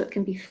flavor so it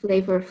can be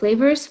flavor or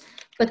flavors,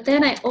 but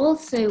then I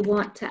also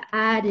want to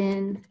add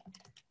in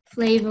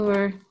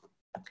flavor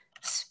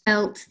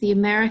spelt the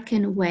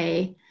American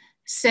way.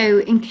 So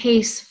in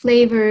case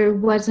flavor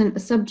wasn't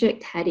a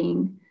subject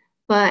heading,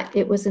 but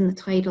it was in the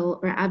title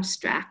or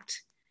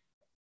abstract,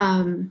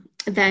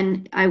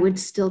 then I would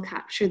still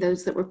capture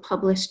those that were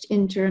published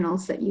in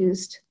journals that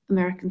used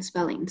American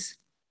spellings.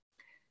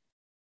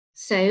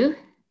 So,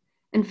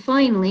 and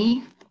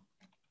finally,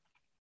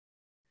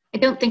 I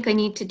don't think I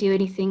need to do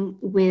anything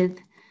with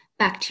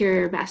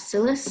bacteria or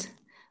bacillus,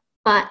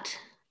 but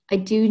I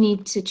do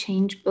need to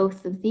change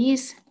both of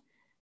these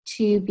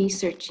to be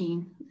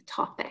searching the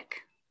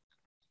topic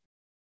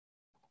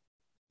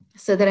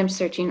so that I'm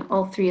searching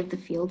all 3 of the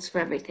fields for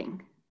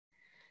everything.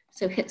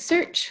 So hit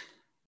search.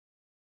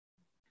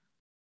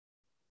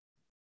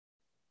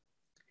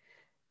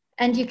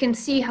 And you can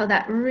see how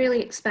that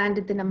really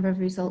expanded the number of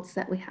results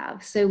that we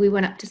have. So we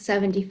went up to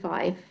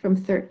 75 from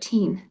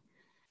 13.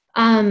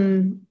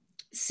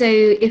 So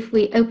if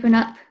we open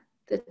up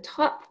the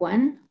top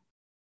one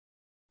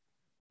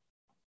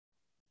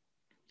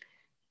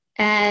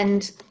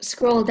and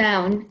scroll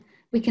down,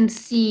 we can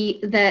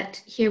see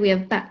that here we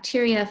have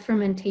bacteria,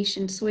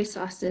 fermentation, soy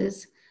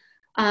sauces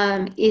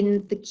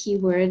in the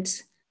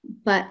keywords,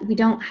 but we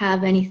don't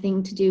have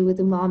anything to do with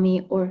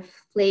umami or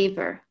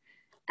flavor.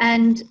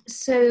 And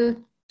so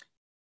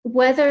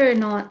whether or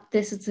not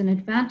this is an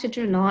advantage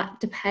or not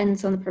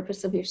depends on the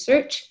purpose of your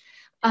search.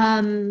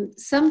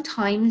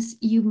 Sometimes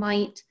you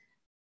might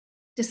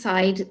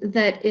decide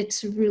that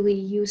it's really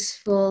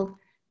useful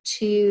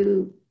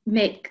to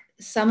make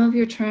some of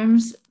your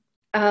terms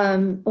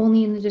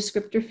only in the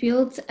descriptor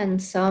fields,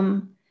 and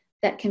some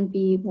that can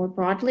be more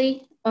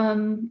broadly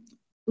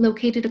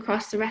located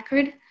across the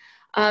record.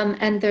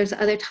 And there's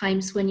other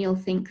times when you'll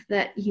think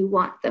that you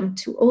want them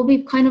to all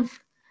be kind of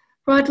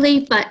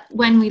broadly, but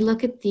when we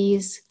look at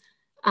these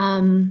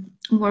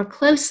more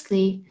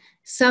closely,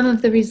 some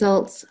of the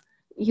results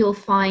you'll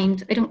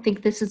find, I don't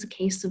think this is a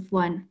case of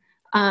one,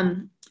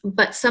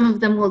 but some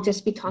of them will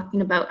just be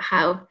talking about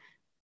how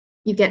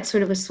you get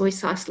sort of a soy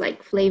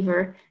sauce-like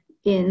flavor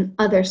in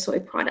other soy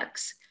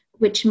products,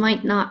 which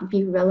might not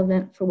be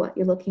relevant for what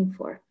you're looking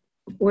for,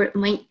 or it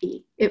might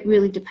be. It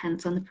really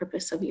depends on the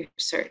purpose of your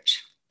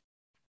search.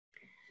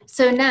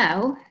 So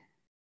now,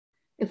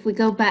 if we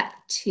go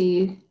back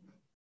to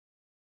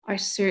our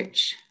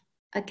search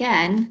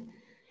again,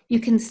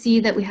 you can see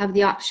that we have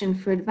the option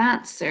for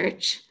advanced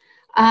search.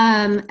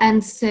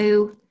 And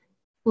so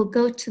we'll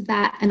go to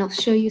that, and I'll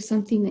show you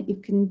something that you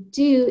can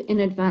do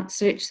in advanced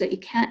search that you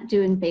can't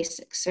do in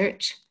basic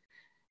search.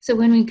 So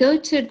when we go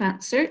to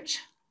advanced search,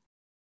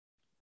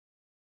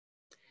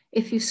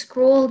 if you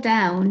scroll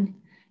down,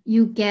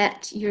 you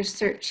get your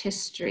search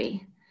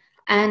history.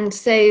 And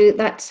so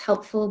that's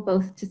helpful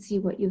both to see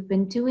what you've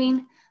been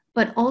doing,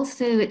 but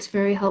also it's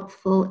very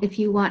helpful if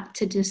you want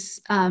to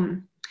just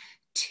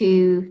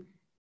to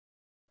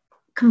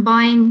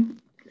combine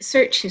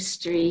search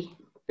history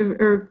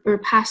or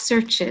past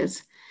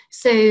searches.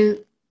 So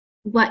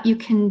what you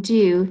can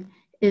do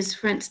is,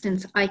 for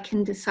instance, I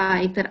can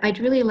decide that I'd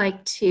really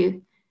like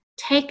to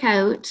take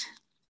out,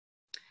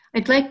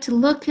 I'd like to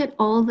look at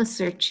all the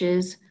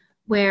searches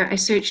where I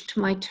searched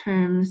my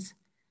terms,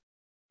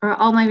 or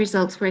all my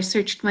results where I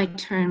searched my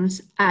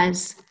terms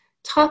as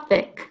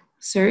topic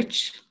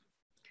search,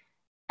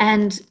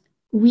 and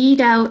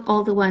weed out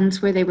all the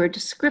ones where they were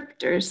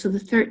descriptors, so the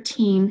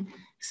 13,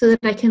 so that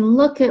I can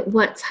look at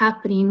what's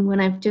happening when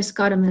I've just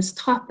got them as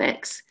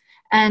topics.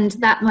 And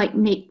that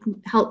might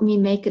help me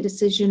make a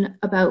decision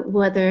about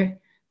whether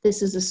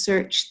this is a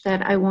search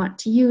that I want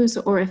to use,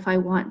 or if I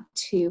want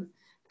to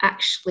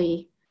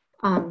actually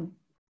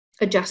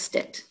adjust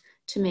it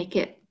to make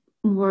it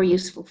more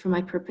useful for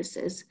my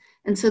purposes.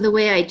 And so the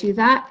way I do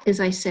that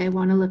is I say I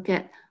want to look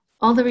at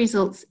all the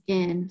results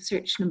in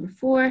search number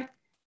 4,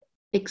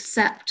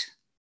 except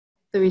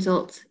the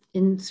results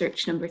in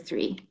search number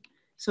 3.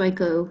 So I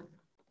go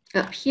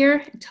up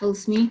here, it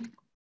tells me,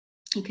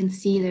 you can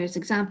see there's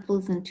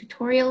examples and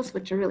tutorials,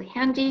 which are really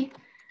handy,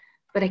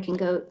 but I can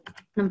go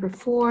number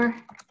 4,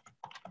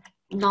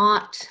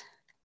 not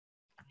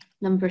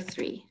number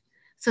 3.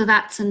 So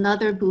that's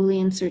another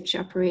Boolean search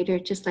operator,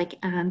 just like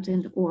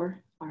and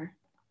or are.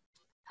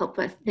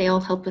 They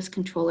all help us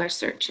control our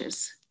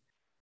searches.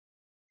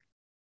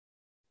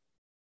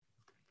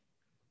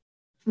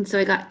 And so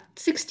I got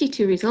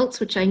 62 results,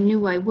 which I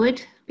knew I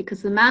would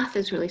because the math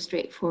is really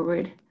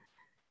straightforward.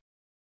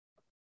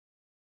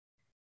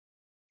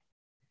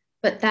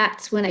 But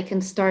that's when I can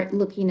start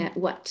looking at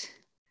what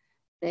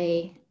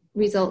the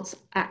results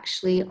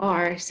actually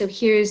are. So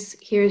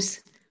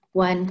here's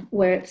one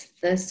where it's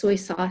the soy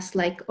sauce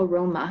like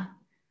aroma,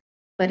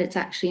 but it's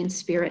actually in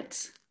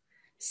spirits.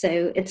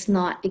 So it's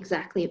not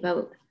exactly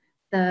about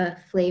the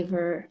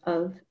flavor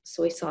of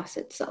soy sauce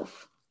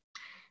itself.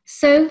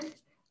 So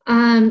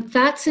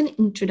that's an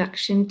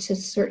introduction to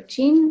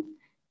searching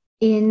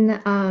in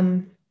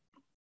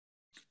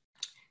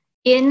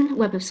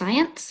Web of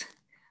Science.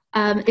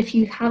 If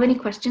you have any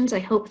questions, I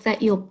hope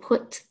that you'll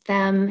put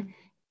them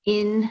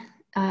in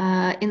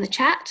the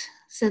chat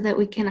so that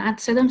we can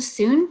answer them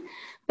soon.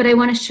 But I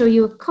want to show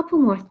you a couple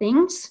more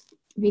things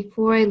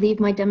before I leave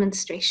my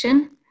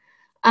demonstration.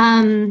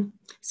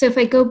 So if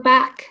I go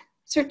back,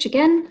 search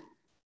again,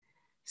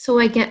 so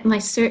I get my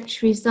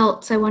search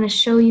results, I want to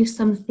show you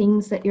some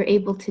things that you're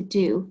able to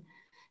do.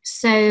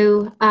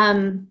 So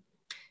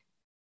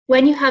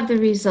when you have the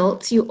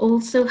results, you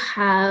also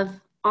have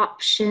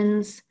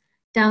options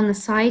down the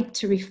side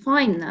to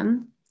refine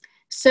them.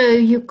 So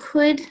you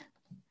could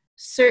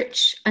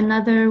search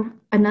another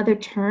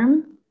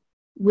term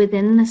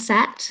within the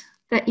set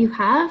that you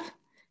have.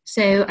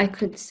 So I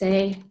could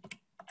say,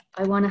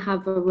 I want to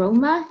have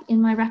aroma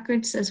in my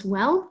records as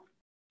well.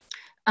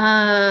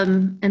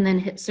 And then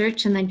hit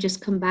search, and then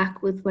just come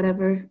back with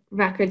whatever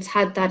records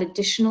had that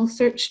additional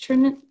search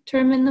term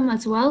in them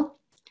as well.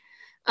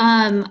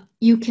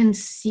 You can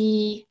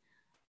see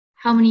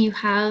how many you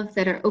have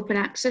that are open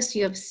access.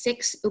 You have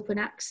 6 open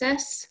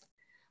access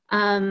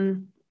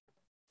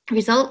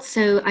results.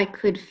 So I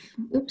could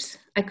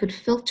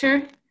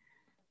filter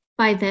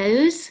by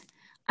those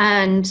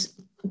and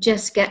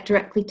just get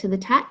directly to the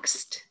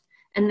text.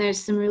 And there's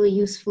some really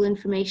useful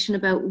information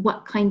about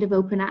what kind of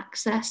open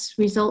access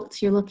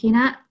results you're looking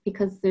at,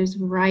 because there's a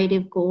variety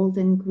of gold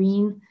and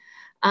green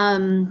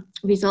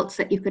results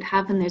that you could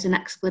have, and there's an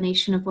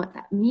explanation of what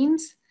that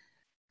means.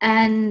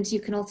 And you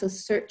can also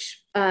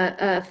search,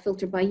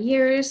 filter by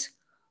years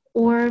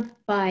or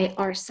by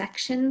our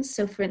sections.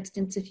 So for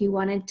instance, if you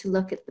wanted to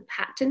look at the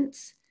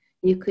patents,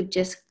 you could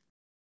just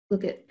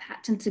look at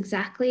patents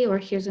exactly, or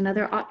here's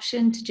another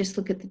option to just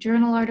look at the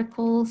journal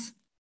articles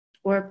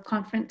or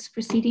conference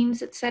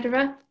proceedings,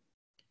 etc.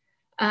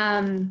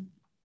 And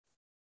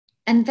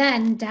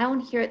then down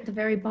here at the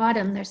very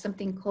bottom, there's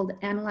something called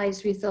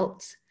Analyze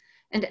Results.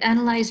 And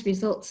Analyze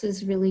Results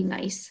is really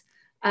nice.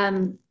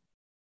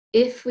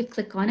 If we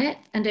click on it,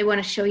 and I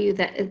want to show you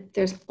that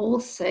there's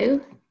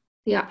also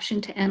the option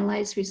to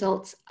analyze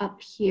results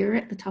up here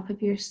at the top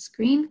of your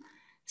screen.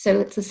 So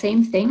it's the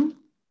same thing.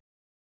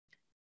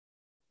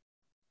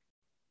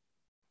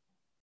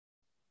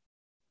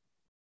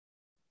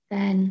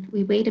 Then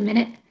we wait a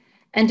minute,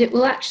 and it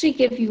will actually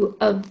give you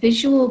a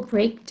visual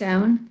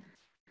breakdown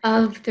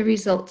of the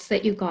results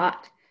that you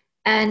got.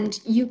 And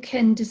you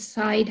can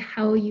decide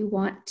how you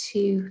want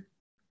to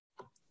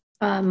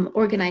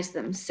organize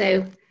them.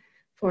 So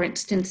for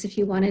instance, if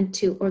you wanted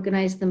to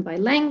organize them by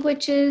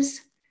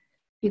languages,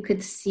 you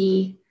could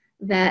see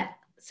that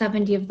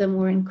 70 of them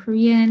were in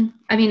Korean,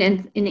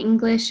 in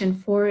English,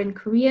 and 4 in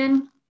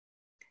Korean.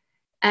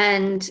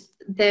 And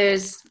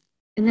there's,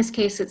 in this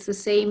case, it's the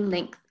same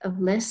length of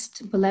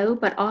list below,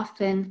 but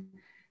often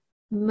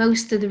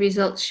most of the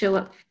results show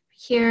up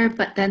here,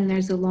 but then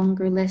there's a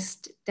longer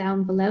list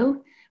down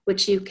below,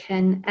 which you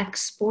can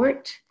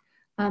export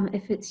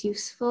if it's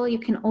useful. You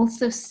can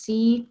also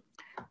see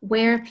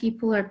where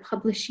people are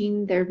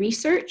publishing their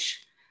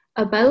research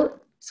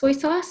about soy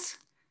sauce.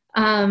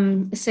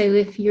 So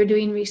if you're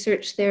doing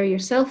research there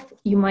yourself,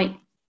 you might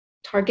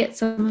target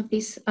some of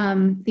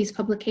these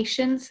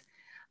publications.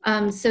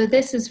 So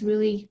this is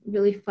really,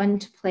 really fun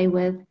to play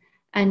with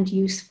and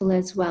useful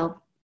as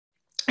well.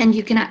 And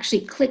you can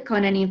actually click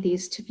on any of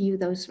these to view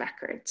those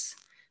records.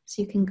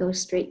 So you can go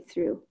straight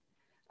through.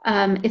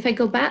 If I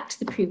go back to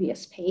the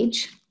previous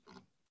page,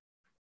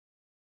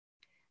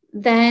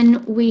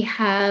 then we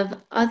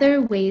have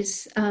other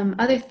ways,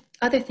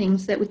 other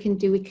things that we can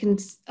do. We can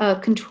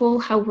control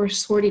how we're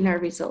sorting our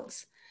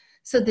results.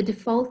 So the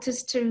default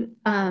is to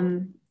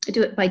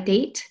do it by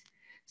date.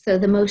 So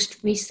the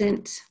most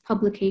recent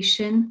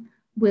publication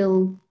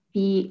will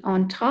be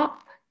on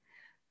top,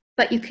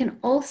 but you can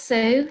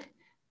also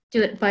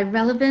do it by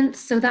relevance.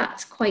 So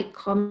that's quite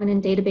common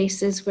in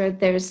databases where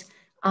there's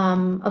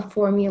a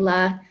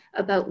formula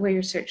about where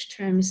your search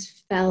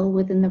terms fell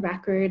within the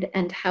record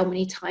and how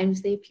many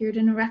times they appeared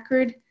in a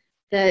record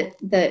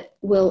that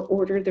will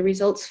order the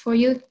results for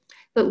you.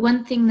 But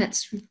one thing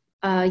that's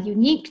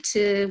unique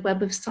to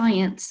Web of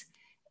Science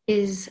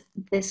is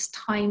this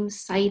time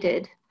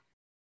cited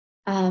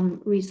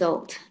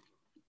result.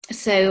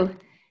 So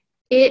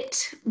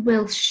it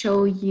will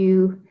show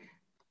you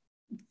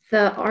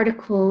the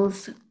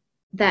articles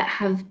that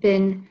have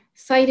been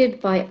cited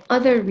by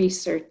other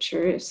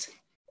researchers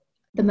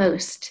the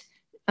most,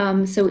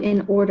 so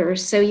in order.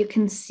 So you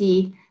can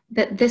see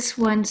that this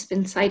one's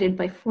been cited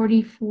by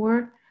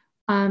 44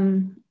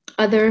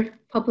 other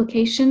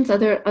publications,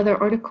 other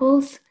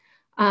articles,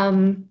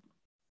 and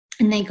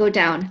they go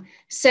down.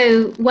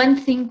 So one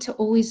thing to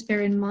always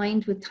bear in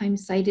mind with time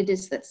cited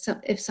is that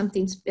if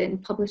something's been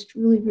published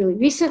really, really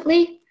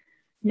recently,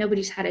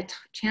 nobody's had a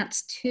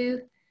chance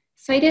to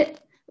cite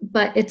it,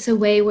 but it's a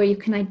way where you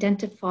can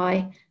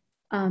identify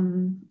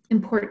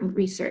important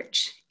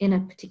research in a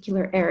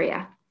particular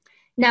area.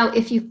 Now,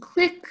 if you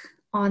click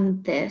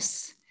on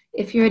this,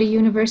 if you're at a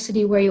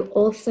university where you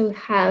also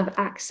have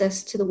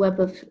access to the Web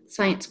of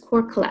Science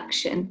core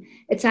collection,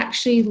 it's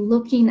actually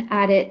looking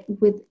at it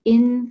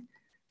within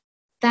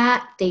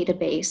that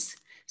database.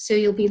 So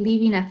you'll be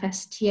leaving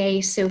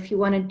FSTA. So if you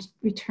want to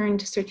return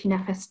to searching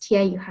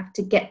FSTA, you have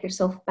to get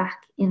yourself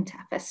back into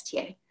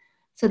FSTA.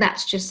 So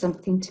that's just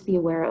something to be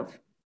aware of.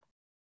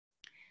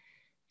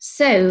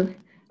 So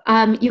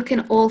you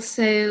can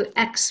also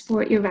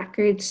export your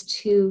records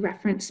to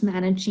reference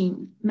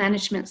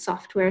management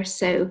software.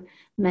 So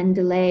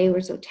Mendeley or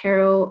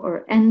Zotero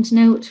or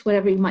EndNote,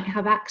 whatever you might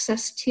have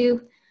access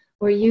to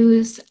or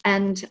use,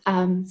 and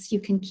so you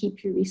can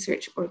keep your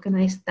research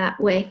organized that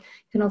way.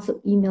 You can also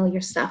email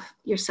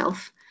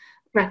yourself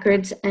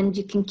records, and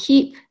you can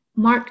keep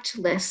marked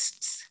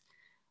lists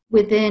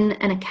within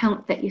an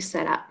account that you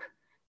set up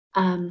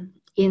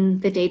in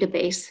the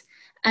database.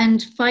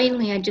 And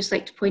finally, I'd just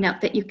like to point out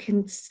that you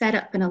can set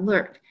up an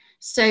alert.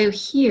 So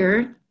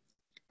here,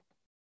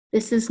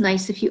 this is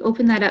nice. If you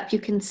open that up, you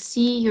can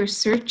see your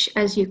search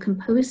as you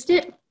composed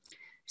it.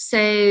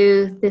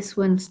 So this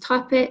one's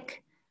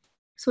topic,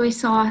 soy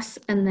sauce,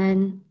 and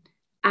then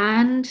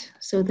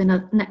so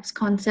the next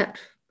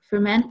concept,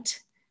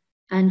 ferment,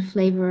 and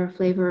flavor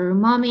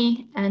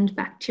umami, and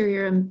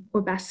bacteria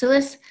or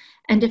bacillus.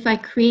 And if I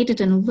created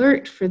an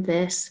alert for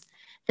this,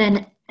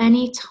 then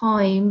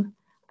anytime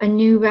a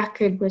new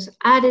record was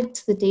added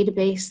to the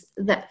database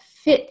that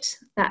fit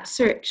that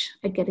search,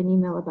 I'd get an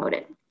email about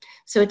it.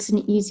 So it's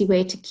an easy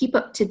way to keep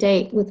up to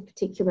date with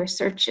particular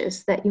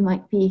searches that you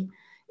might be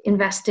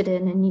invested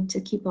in and need to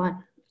keep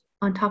on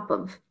top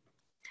of.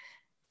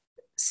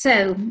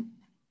 So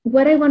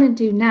what I want to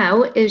do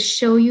now is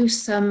show you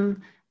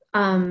some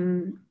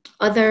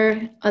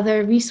other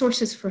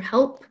resources for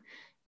help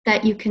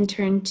that you can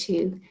turn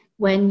to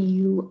when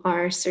you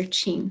are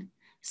searching.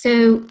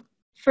 So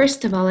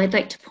first of all, I'd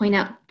like to point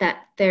out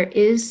that there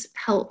is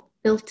help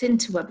built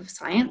into Web of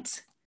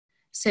Science.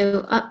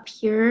 So up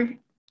here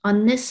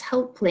on this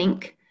help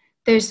link,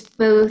 there's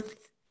both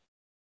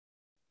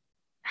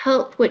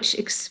help which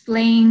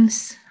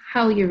explains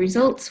how your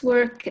results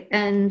work,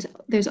 and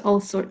there's all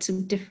sorts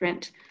of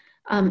different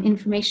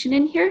information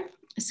in here.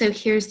 So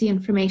here's the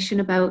information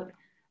about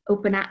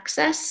open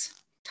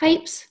access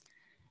types.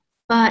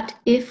 But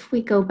if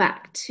we go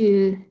back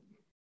to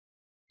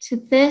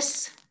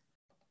this,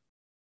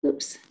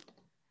 oops,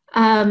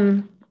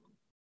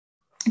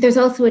 there's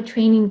also a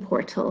training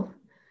portal.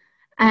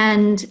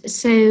 And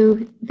so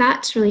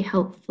that's really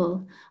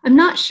helpful. I'm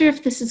not sure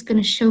if this is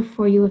going to show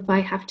for you if I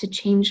have to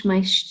change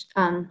my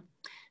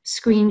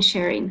screen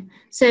sharing.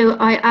 So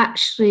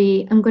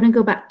I'm going to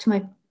go back to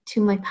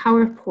my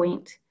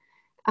PowerPoint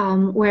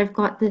where I've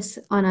got this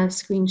on a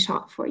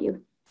screenshot for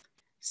you.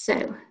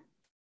 So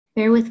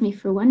bear with me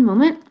for one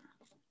moment.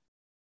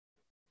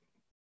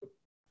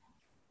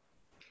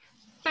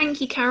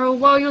 Thank you, Carol.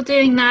 While you're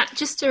doing that,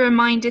 just a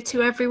reminder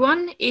to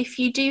everyone, if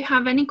you do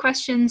have any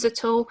questions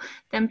at all,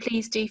 then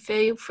please do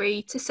feel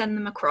free to send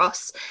them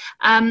across.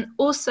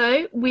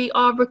 Also, we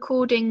are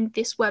recording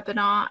this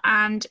webinar,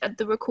 and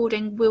the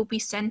recording will be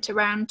sent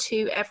around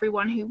to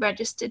everyone who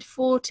registered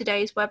for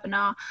today's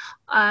webinar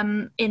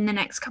in the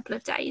next couple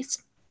of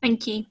days.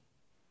 Thank you.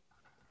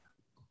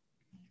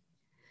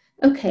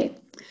 Okay,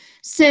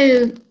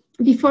 so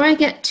before I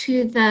get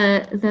to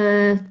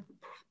the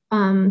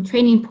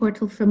training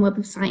portal from Web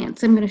of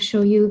Science, I'm going to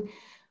show you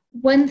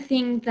one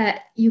thing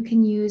that you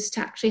can use to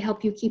actually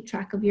help you keep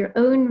track of your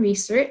own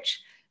research,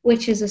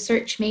 which is a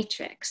search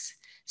matrix.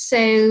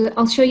 So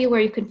I'll show you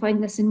where you can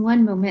find this in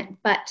one moment,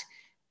 but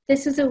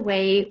this is a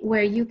way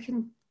where you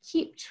can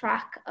keep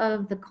track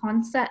of the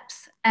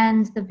concepts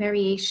and the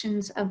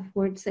variations of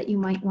words that you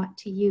might want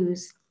to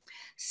use.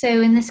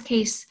 So in this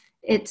case,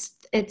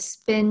 it's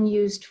been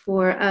used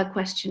for a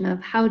question of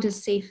how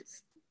does safe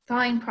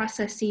thawing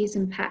processes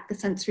impact the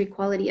sensory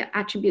quality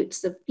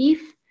attributes of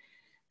beef.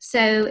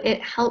 So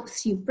it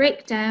helps you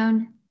break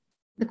down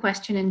the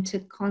question into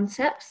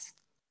concepts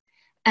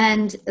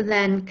and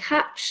then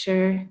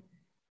capture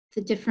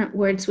the different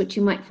words which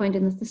you might find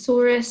in the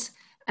thesaurus,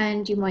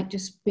 and you might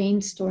just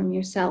brainstorm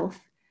yourself.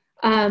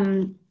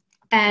 And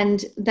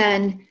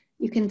then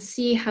you can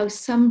see how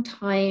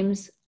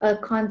sometimes a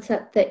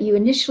concept that you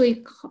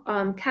initially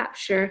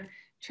capture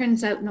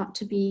turns out not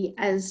to be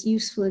as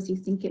useful as you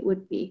think it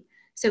would be.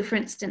 So for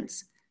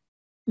instance,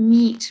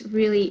 meat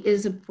really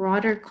is a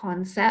broader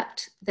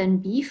concept than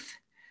beef,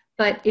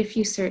 but if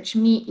you search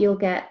meat, you'll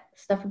get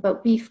stuff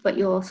about beef, but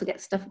you'll also get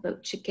stuff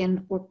about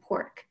chicken or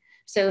pork.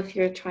 So if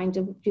you're trying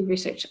to do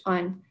research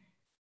on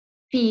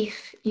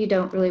beef, you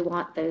don't really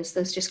want those.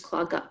 Those just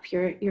clog up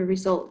your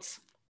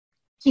results.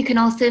 You can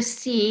also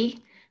see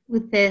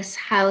with this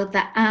how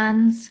the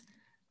ands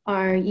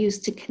are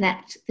used to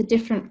connect the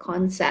different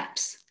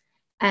concepts,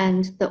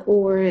 and the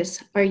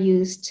ors are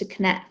used to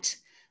connect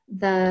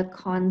the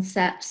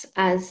concepts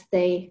as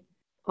they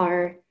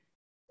are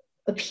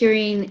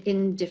appearing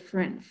in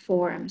different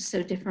forms,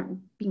 so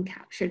being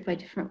captured by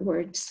different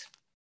words.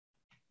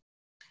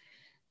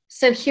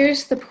 So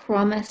here's the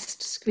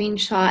promised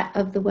screenshot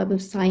of the Web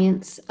of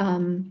Science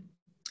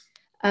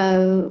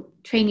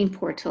training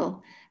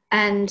portal,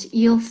 and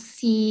you'll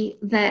see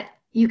that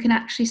you can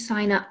actually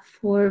sign up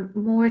for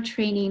more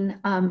training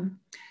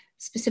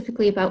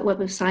specifically about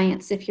Web of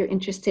Science if you're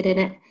interested in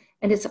it,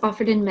 and it's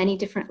offered in many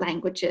different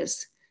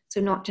languages. So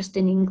not just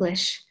in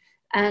English.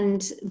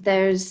 And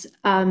there's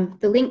the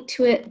link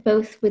to it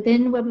both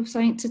within Web of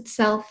Science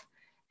itself,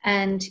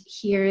 and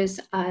here's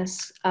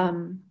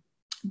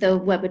the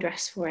web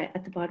address for it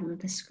at the bottom of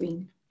the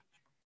screen.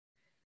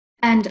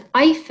 And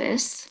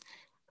IFAS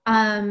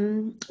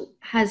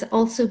has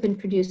also been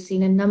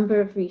producing a number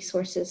of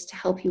resources to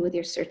help you with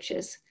your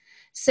searches,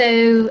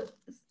 so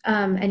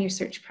and your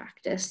search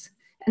practice.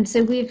 And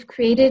so we've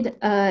created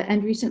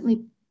and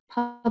recently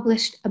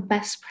published a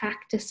best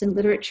practice in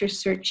literature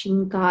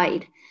searching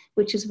guide,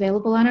 which is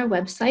available on our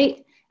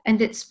website,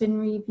 and it's been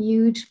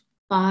reviewed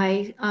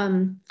by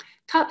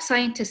top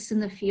scientists in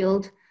the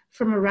field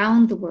from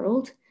around the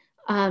world.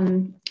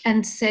 And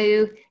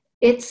so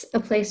it's a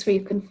place where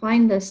you can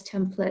find those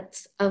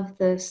templates of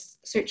the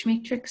search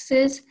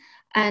matrices,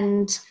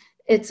 and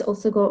it's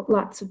also got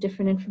lots of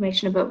different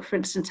information about, for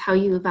instance, how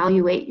you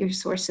evaluate your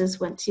sources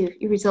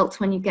your results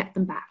when you get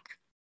them back.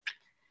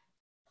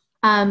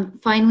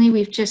 Finally,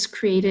 we've just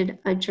created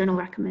a journal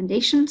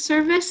recommendation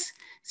service.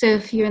 So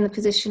if you're in the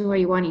position where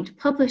you're wanting to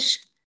publish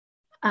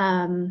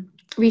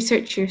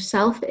research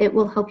yourself, it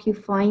will help you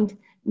find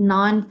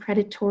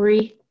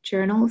non-predatory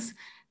journals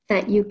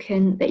that you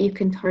can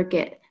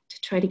target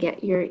to try to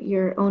get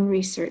your own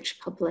research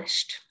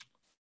published.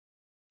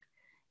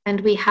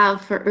 And we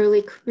have for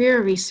early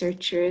career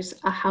researchers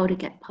a how to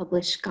get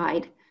published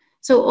guide.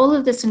 So all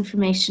of this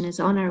information is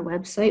on our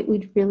website.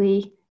 We'd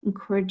really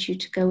encourage you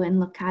to go and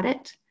look at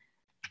it.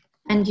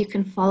 And you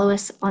can follow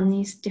us on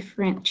these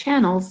different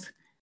channels.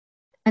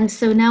 And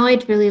so now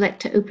I'd really like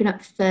to open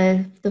up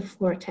the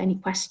floor to any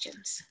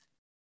questions.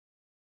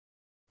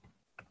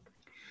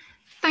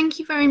 Thank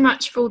you very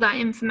much for all that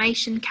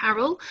information,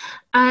 Carol.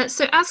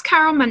 So as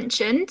Carol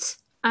mentioned,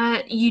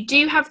 You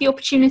do have the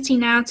opportunity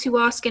now to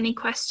ask any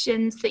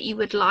questions that you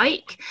would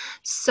like.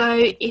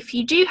 So if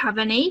you do have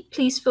any,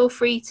 please feel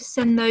free to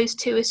send those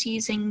to us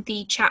using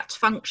the chat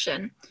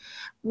function.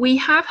 We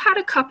have had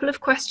a couple of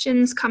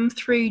questions come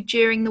through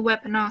during the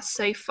webinar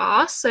so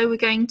far, so we're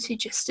going to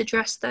just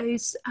address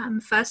those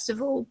first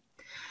of all.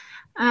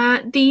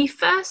 The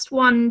first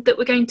one that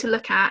we're going to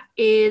look at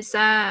is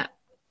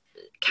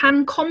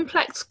can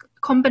complex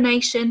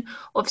combination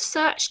of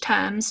search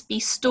terms be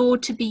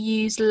stored to be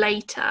used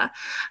later,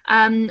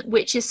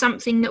 which is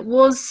something that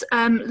was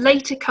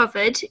later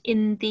covered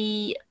in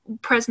the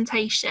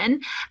presentation.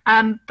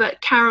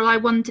 But Carol, I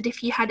wondered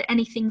if you had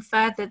anything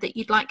further that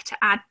you'd like to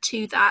add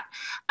to that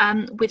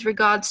with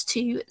regards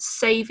to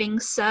saving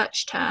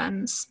search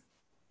terms.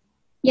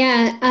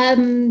 Yeah,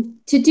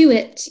 to do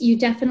it, you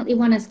definitely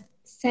want to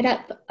set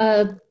up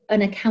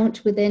an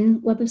account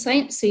within Web of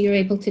Science, so you're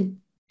able to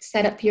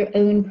set up your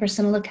own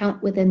personal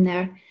account within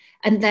there,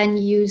 and then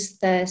use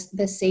the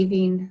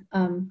saving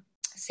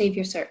save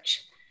your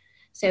search.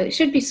 So it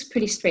should be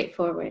pretty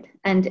straightforward,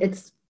 and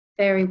it's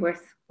very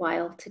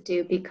worthwhile to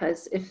do,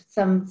 because if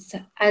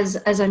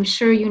as I'm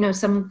sure you know,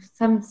 some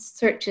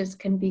searches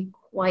can be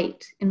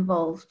quite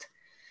involved.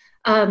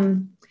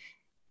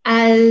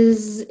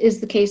 As is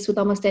the case with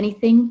almost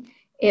anything,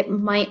 it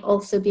might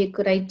also be a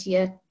good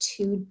idea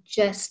to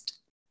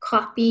just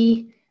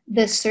copy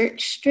the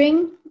search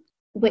string,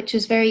 which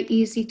is very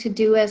easy to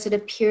do as it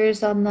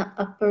appears on the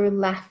upper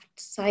left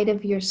side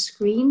of your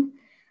screen,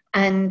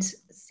 and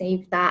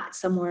save that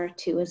somewhere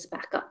too as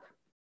backup.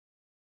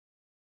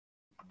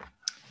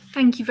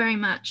 Thank you very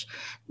much.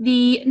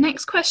 The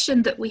next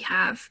question that we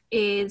have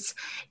is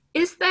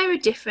there a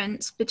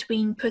difference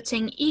between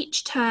putting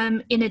each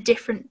term in a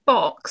different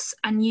box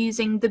and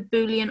using the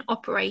Boolean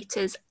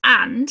operators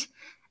and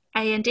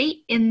A and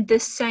E in the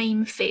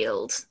same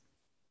field?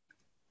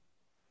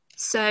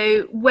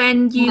 So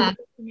when you were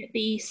looking at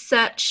the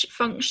search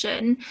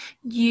function,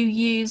 you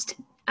used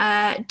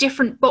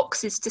different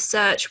boxes to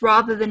search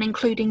rather than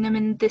including them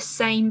in the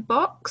same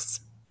box?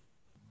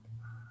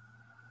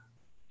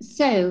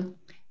 So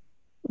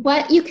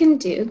what you can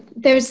do,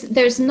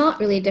 there's not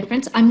really a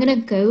difference. I'm going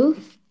to go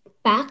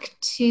back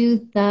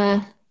to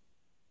the,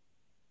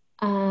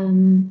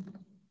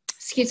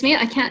 excuse me,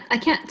 I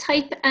can't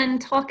type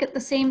and talk at the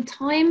same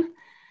time.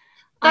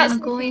 That's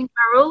going,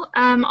 Carol.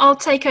 I'll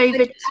take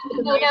over.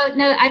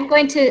 No,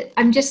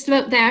 I'm just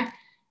about there.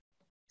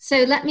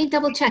 So let me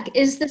double check.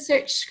 Is the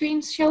search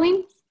screen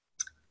showing?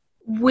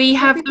 We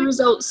have the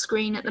results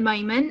screen at the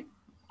moment.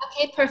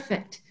 Okay,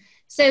 perfect.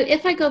 So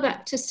if I go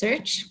back to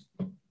search,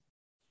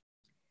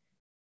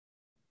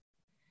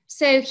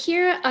 so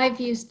here I've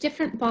used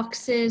different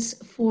boxes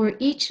for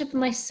each of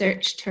my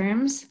search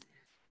terms.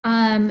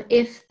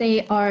 If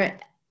they are,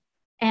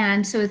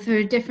 and so if they're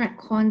a different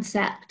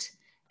concept,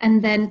 and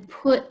then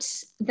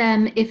put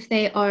them, if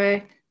they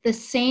are the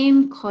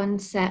same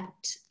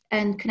concept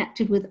and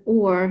connected with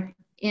or,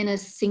 in a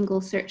single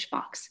search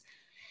box.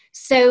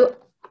 So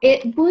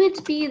it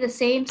would be the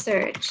same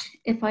search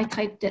if I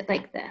typed it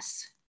like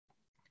this.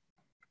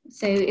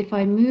 So if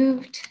I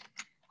moved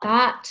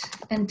that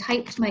and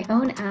typed my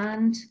own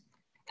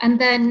and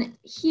then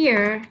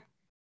here,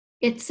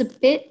 it's a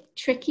bit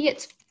tricky.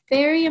 It's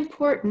very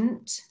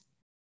important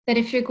that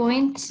if you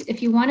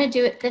want to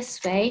do it this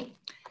way,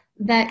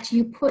 that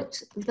you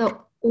put the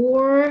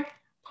or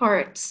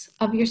parts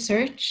of your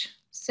search,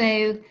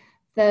 so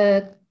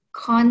the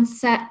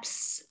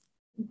concepts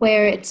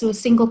where it's a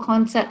single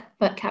concept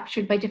but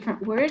captured by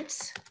different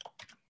words,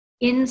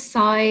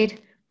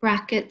 inside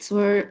brackets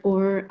or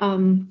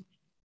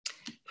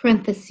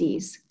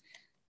parentheses.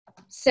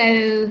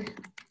 So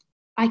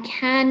I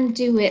can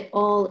do it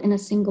all in a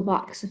single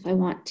box if I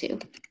want to.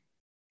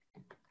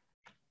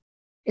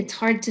 It's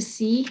hard to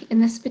see in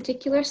this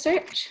particular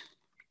search.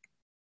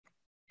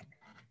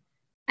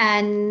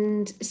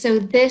 And so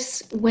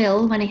this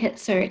will, when I hit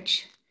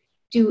search,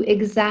 do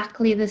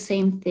exactly the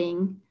same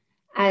thing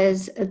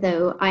as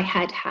though I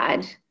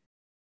had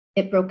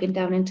it broken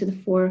down into the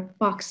 4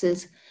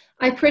 boxes.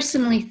 I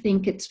personally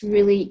think it's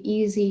really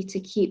easy to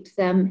keep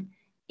them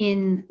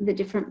in the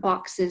different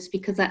boxes,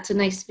 because that's a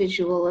nice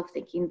visual of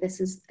thinking this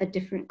is a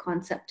different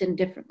concept and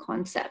different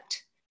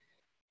concept.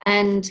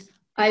 And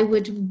I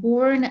would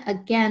warn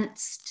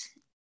against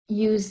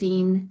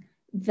using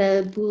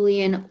the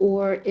Boolean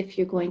or if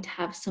you're going to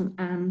have some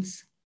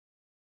ands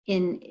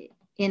in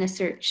a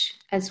search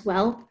as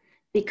well,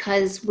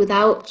 because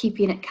without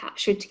keeping it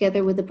captured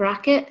together with a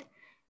bracket,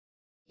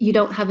 you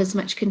don't have as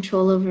much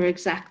control over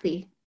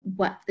exactly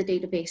what the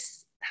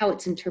database, how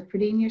it's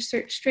interpreting your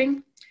search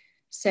string.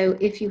 So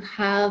if you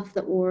have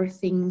the or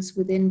things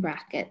within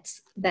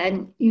brackets,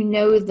 then you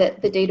know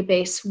that the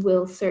database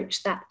will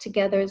search that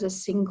together as a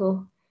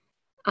single,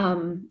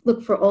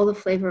 look for all the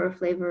flavor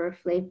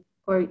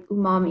or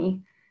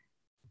umami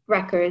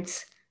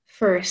records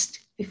first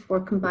before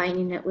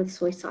combining it with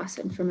soy sauce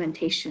and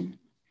fermentation,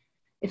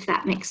 if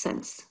that makes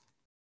sense.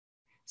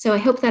 So I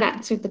hope that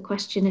answered the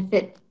question. If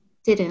it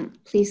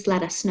didn't, please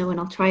let us know and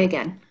I'll try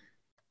again.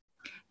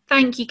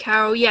 Thank you,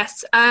 Carol.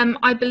 Yes,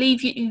 I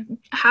believe you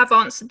have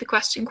answered the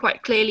question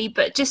quite clearly,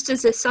 but just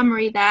as a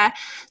summary there,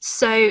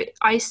 so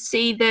I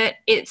see that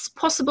it's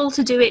possible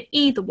to do it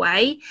either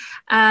way,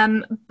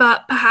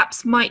 but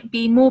perhaps might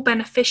be more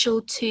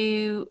beneficial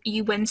to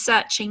you when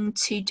searching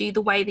to do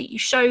the way that you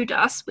showed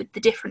us with the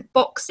different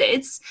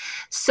boxes,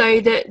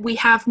 so that we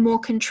have more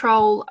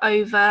control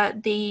over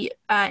the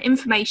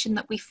information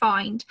that we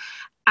find,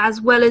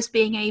 as well as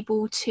being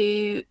able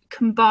to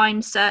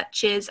combine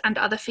searches and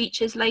other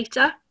features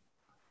later.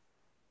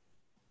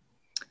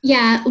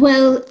 Yeah,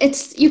 well,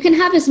 you can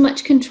have as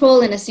much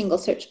control in a single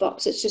search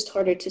box. It's just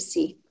harder to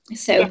see.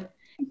 So,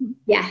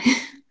 yeah.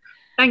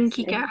 Thank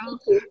you, Carol.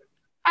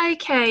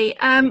 Okay,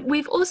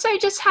 we've also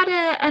just had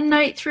a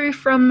note through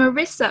from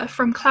Marissa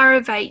from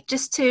Clarivate,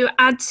 just to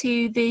add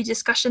to the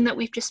discussion that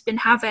we've just been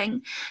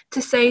having,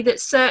 to say that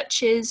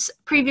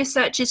previous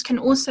searches can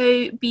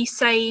also be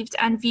saved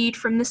and viewed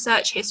from the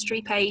search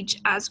history page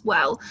as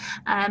well.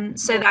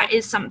 So that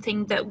is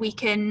something that we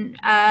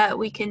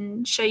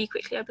can show you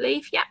quickly, I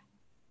believe. Yeah.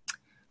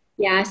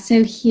 Yeah,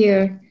 so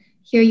here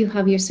you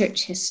have your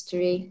search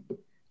history,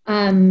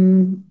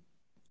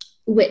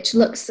 which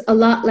looks a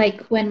lot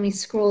like when we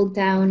scroll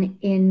down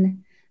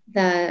in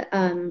the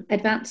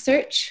advanced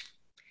search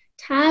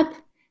tab,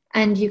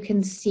 and you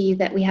can see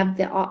that we have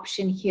the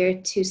option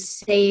here to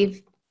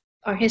save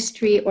our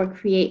history or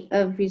create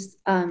a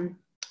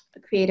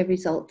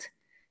result.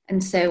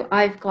 And so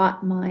I've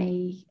got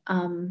my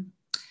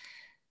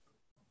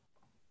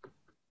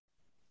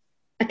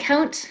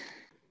account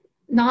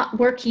not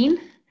working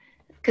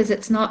because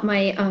it's not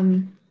my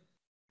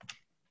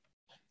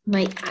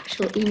my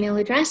actual email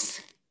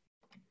address.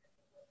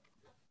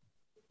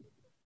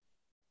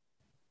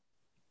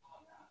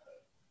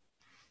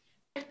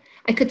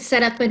 I could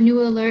set up a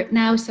new alert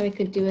now, so I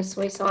could do a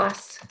soy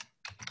sauce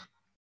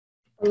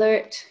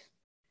alert,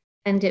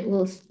 and it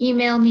will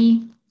email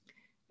me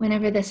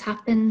whenever this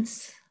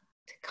happens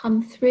to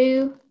come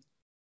through.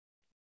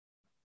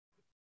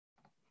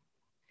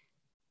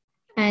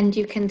 And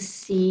you can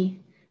see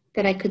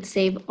that I could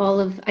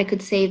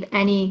save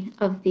any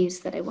of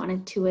these that I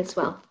wanted to as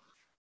well.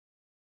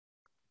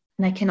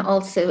 And I can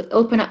also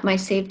open up my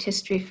saved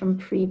history from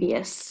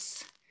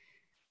previous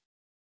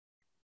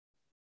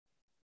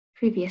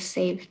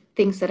saved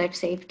things that I've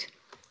saved,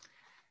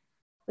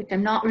 which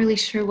I'm not really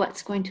sure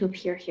what's going to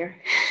appear here.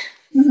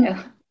 So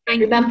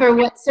remember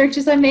what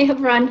searches I may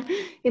have run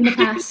in the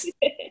past.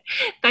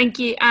 Thank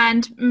you.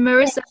 And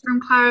Marissa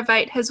from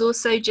Clarivate has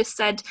also just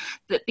said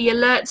that the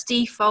alerts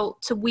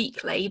default to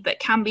weekly, but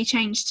can be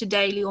changed to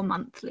daily or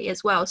monthly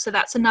as well. So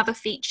that's another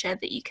feature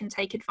that you can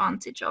take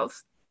advantage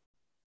of.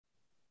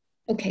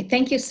 Okay,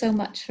 thank you so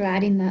much for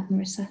adding that,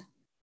 Marissa.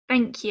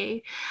 Thank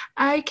you.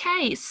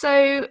 Okay,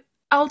 so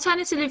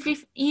alternatively,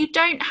 if you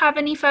don't have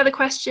any further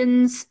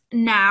questions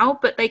now,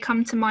 but they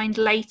come to mind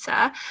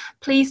later,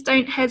 please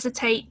don't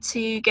hesitate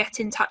to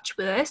get in touch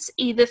with us,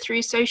 either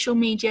through social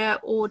media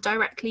or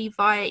directly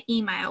via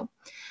email.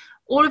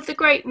 All of the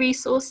great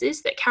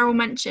resources that Carol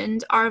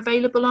mentioned are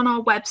available on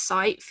our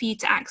website for you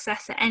to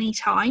access at any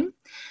time.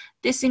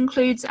 This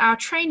includes our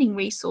training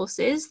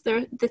resources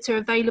that are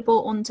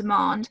available on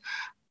demand,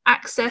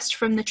 accessed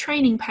from the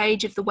training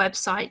page of the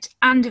website,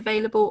 and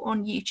available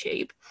on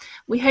YouTube.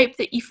 We hope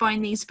that you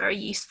find these very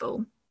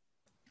useful.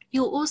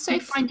 You'll also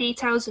find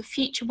details of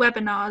future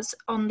webinars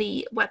on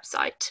the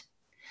website.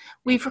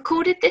 We've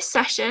recorded this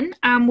session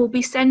and we'll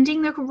be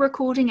sending the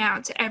recording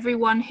out to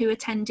everyone who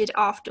attended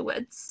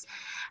afterwards.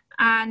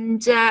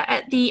 And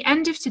at the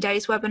end of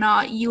today's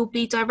webinar, you'll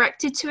be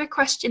directed to a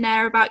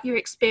questionnaire about your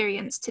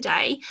experience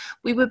today.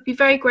 We would be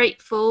very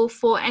grateful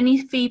for any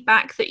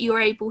feedback that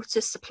you're able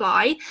to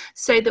supply,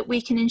 so that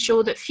we can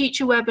ensure that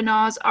future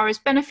webinars are as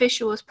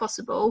beneficial as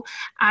possible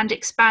and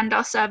expand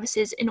our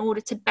services in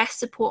order to best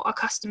support our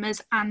customers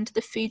and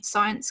the food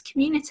science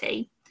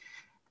community.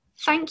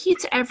 Thank you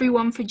to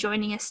everyone for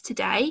joining us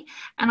today,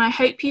 and I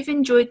hope you've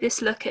enjoyed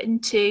this look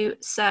into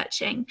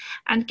searching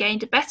and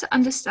gained a better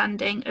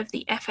understanding of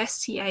the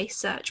FSTA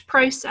search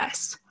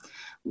process.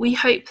 We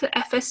hope that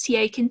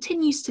FSTA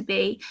continues to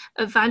be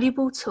a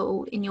valuable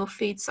tool in your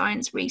food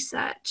science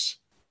research.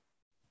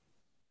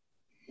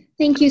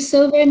 Thank you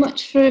so very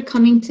much for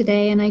coming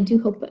today, and I do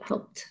hope it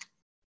helped.